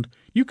Ireland,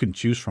 you can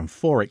choose from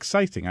 4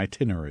 exciting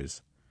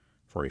itineraries.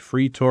 For a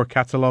free tour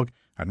catalogue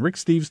and Rick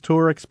Steves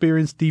Tour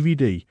Experience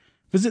DVD,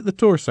 visit the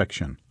tour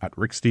section at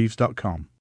ricksteves.com.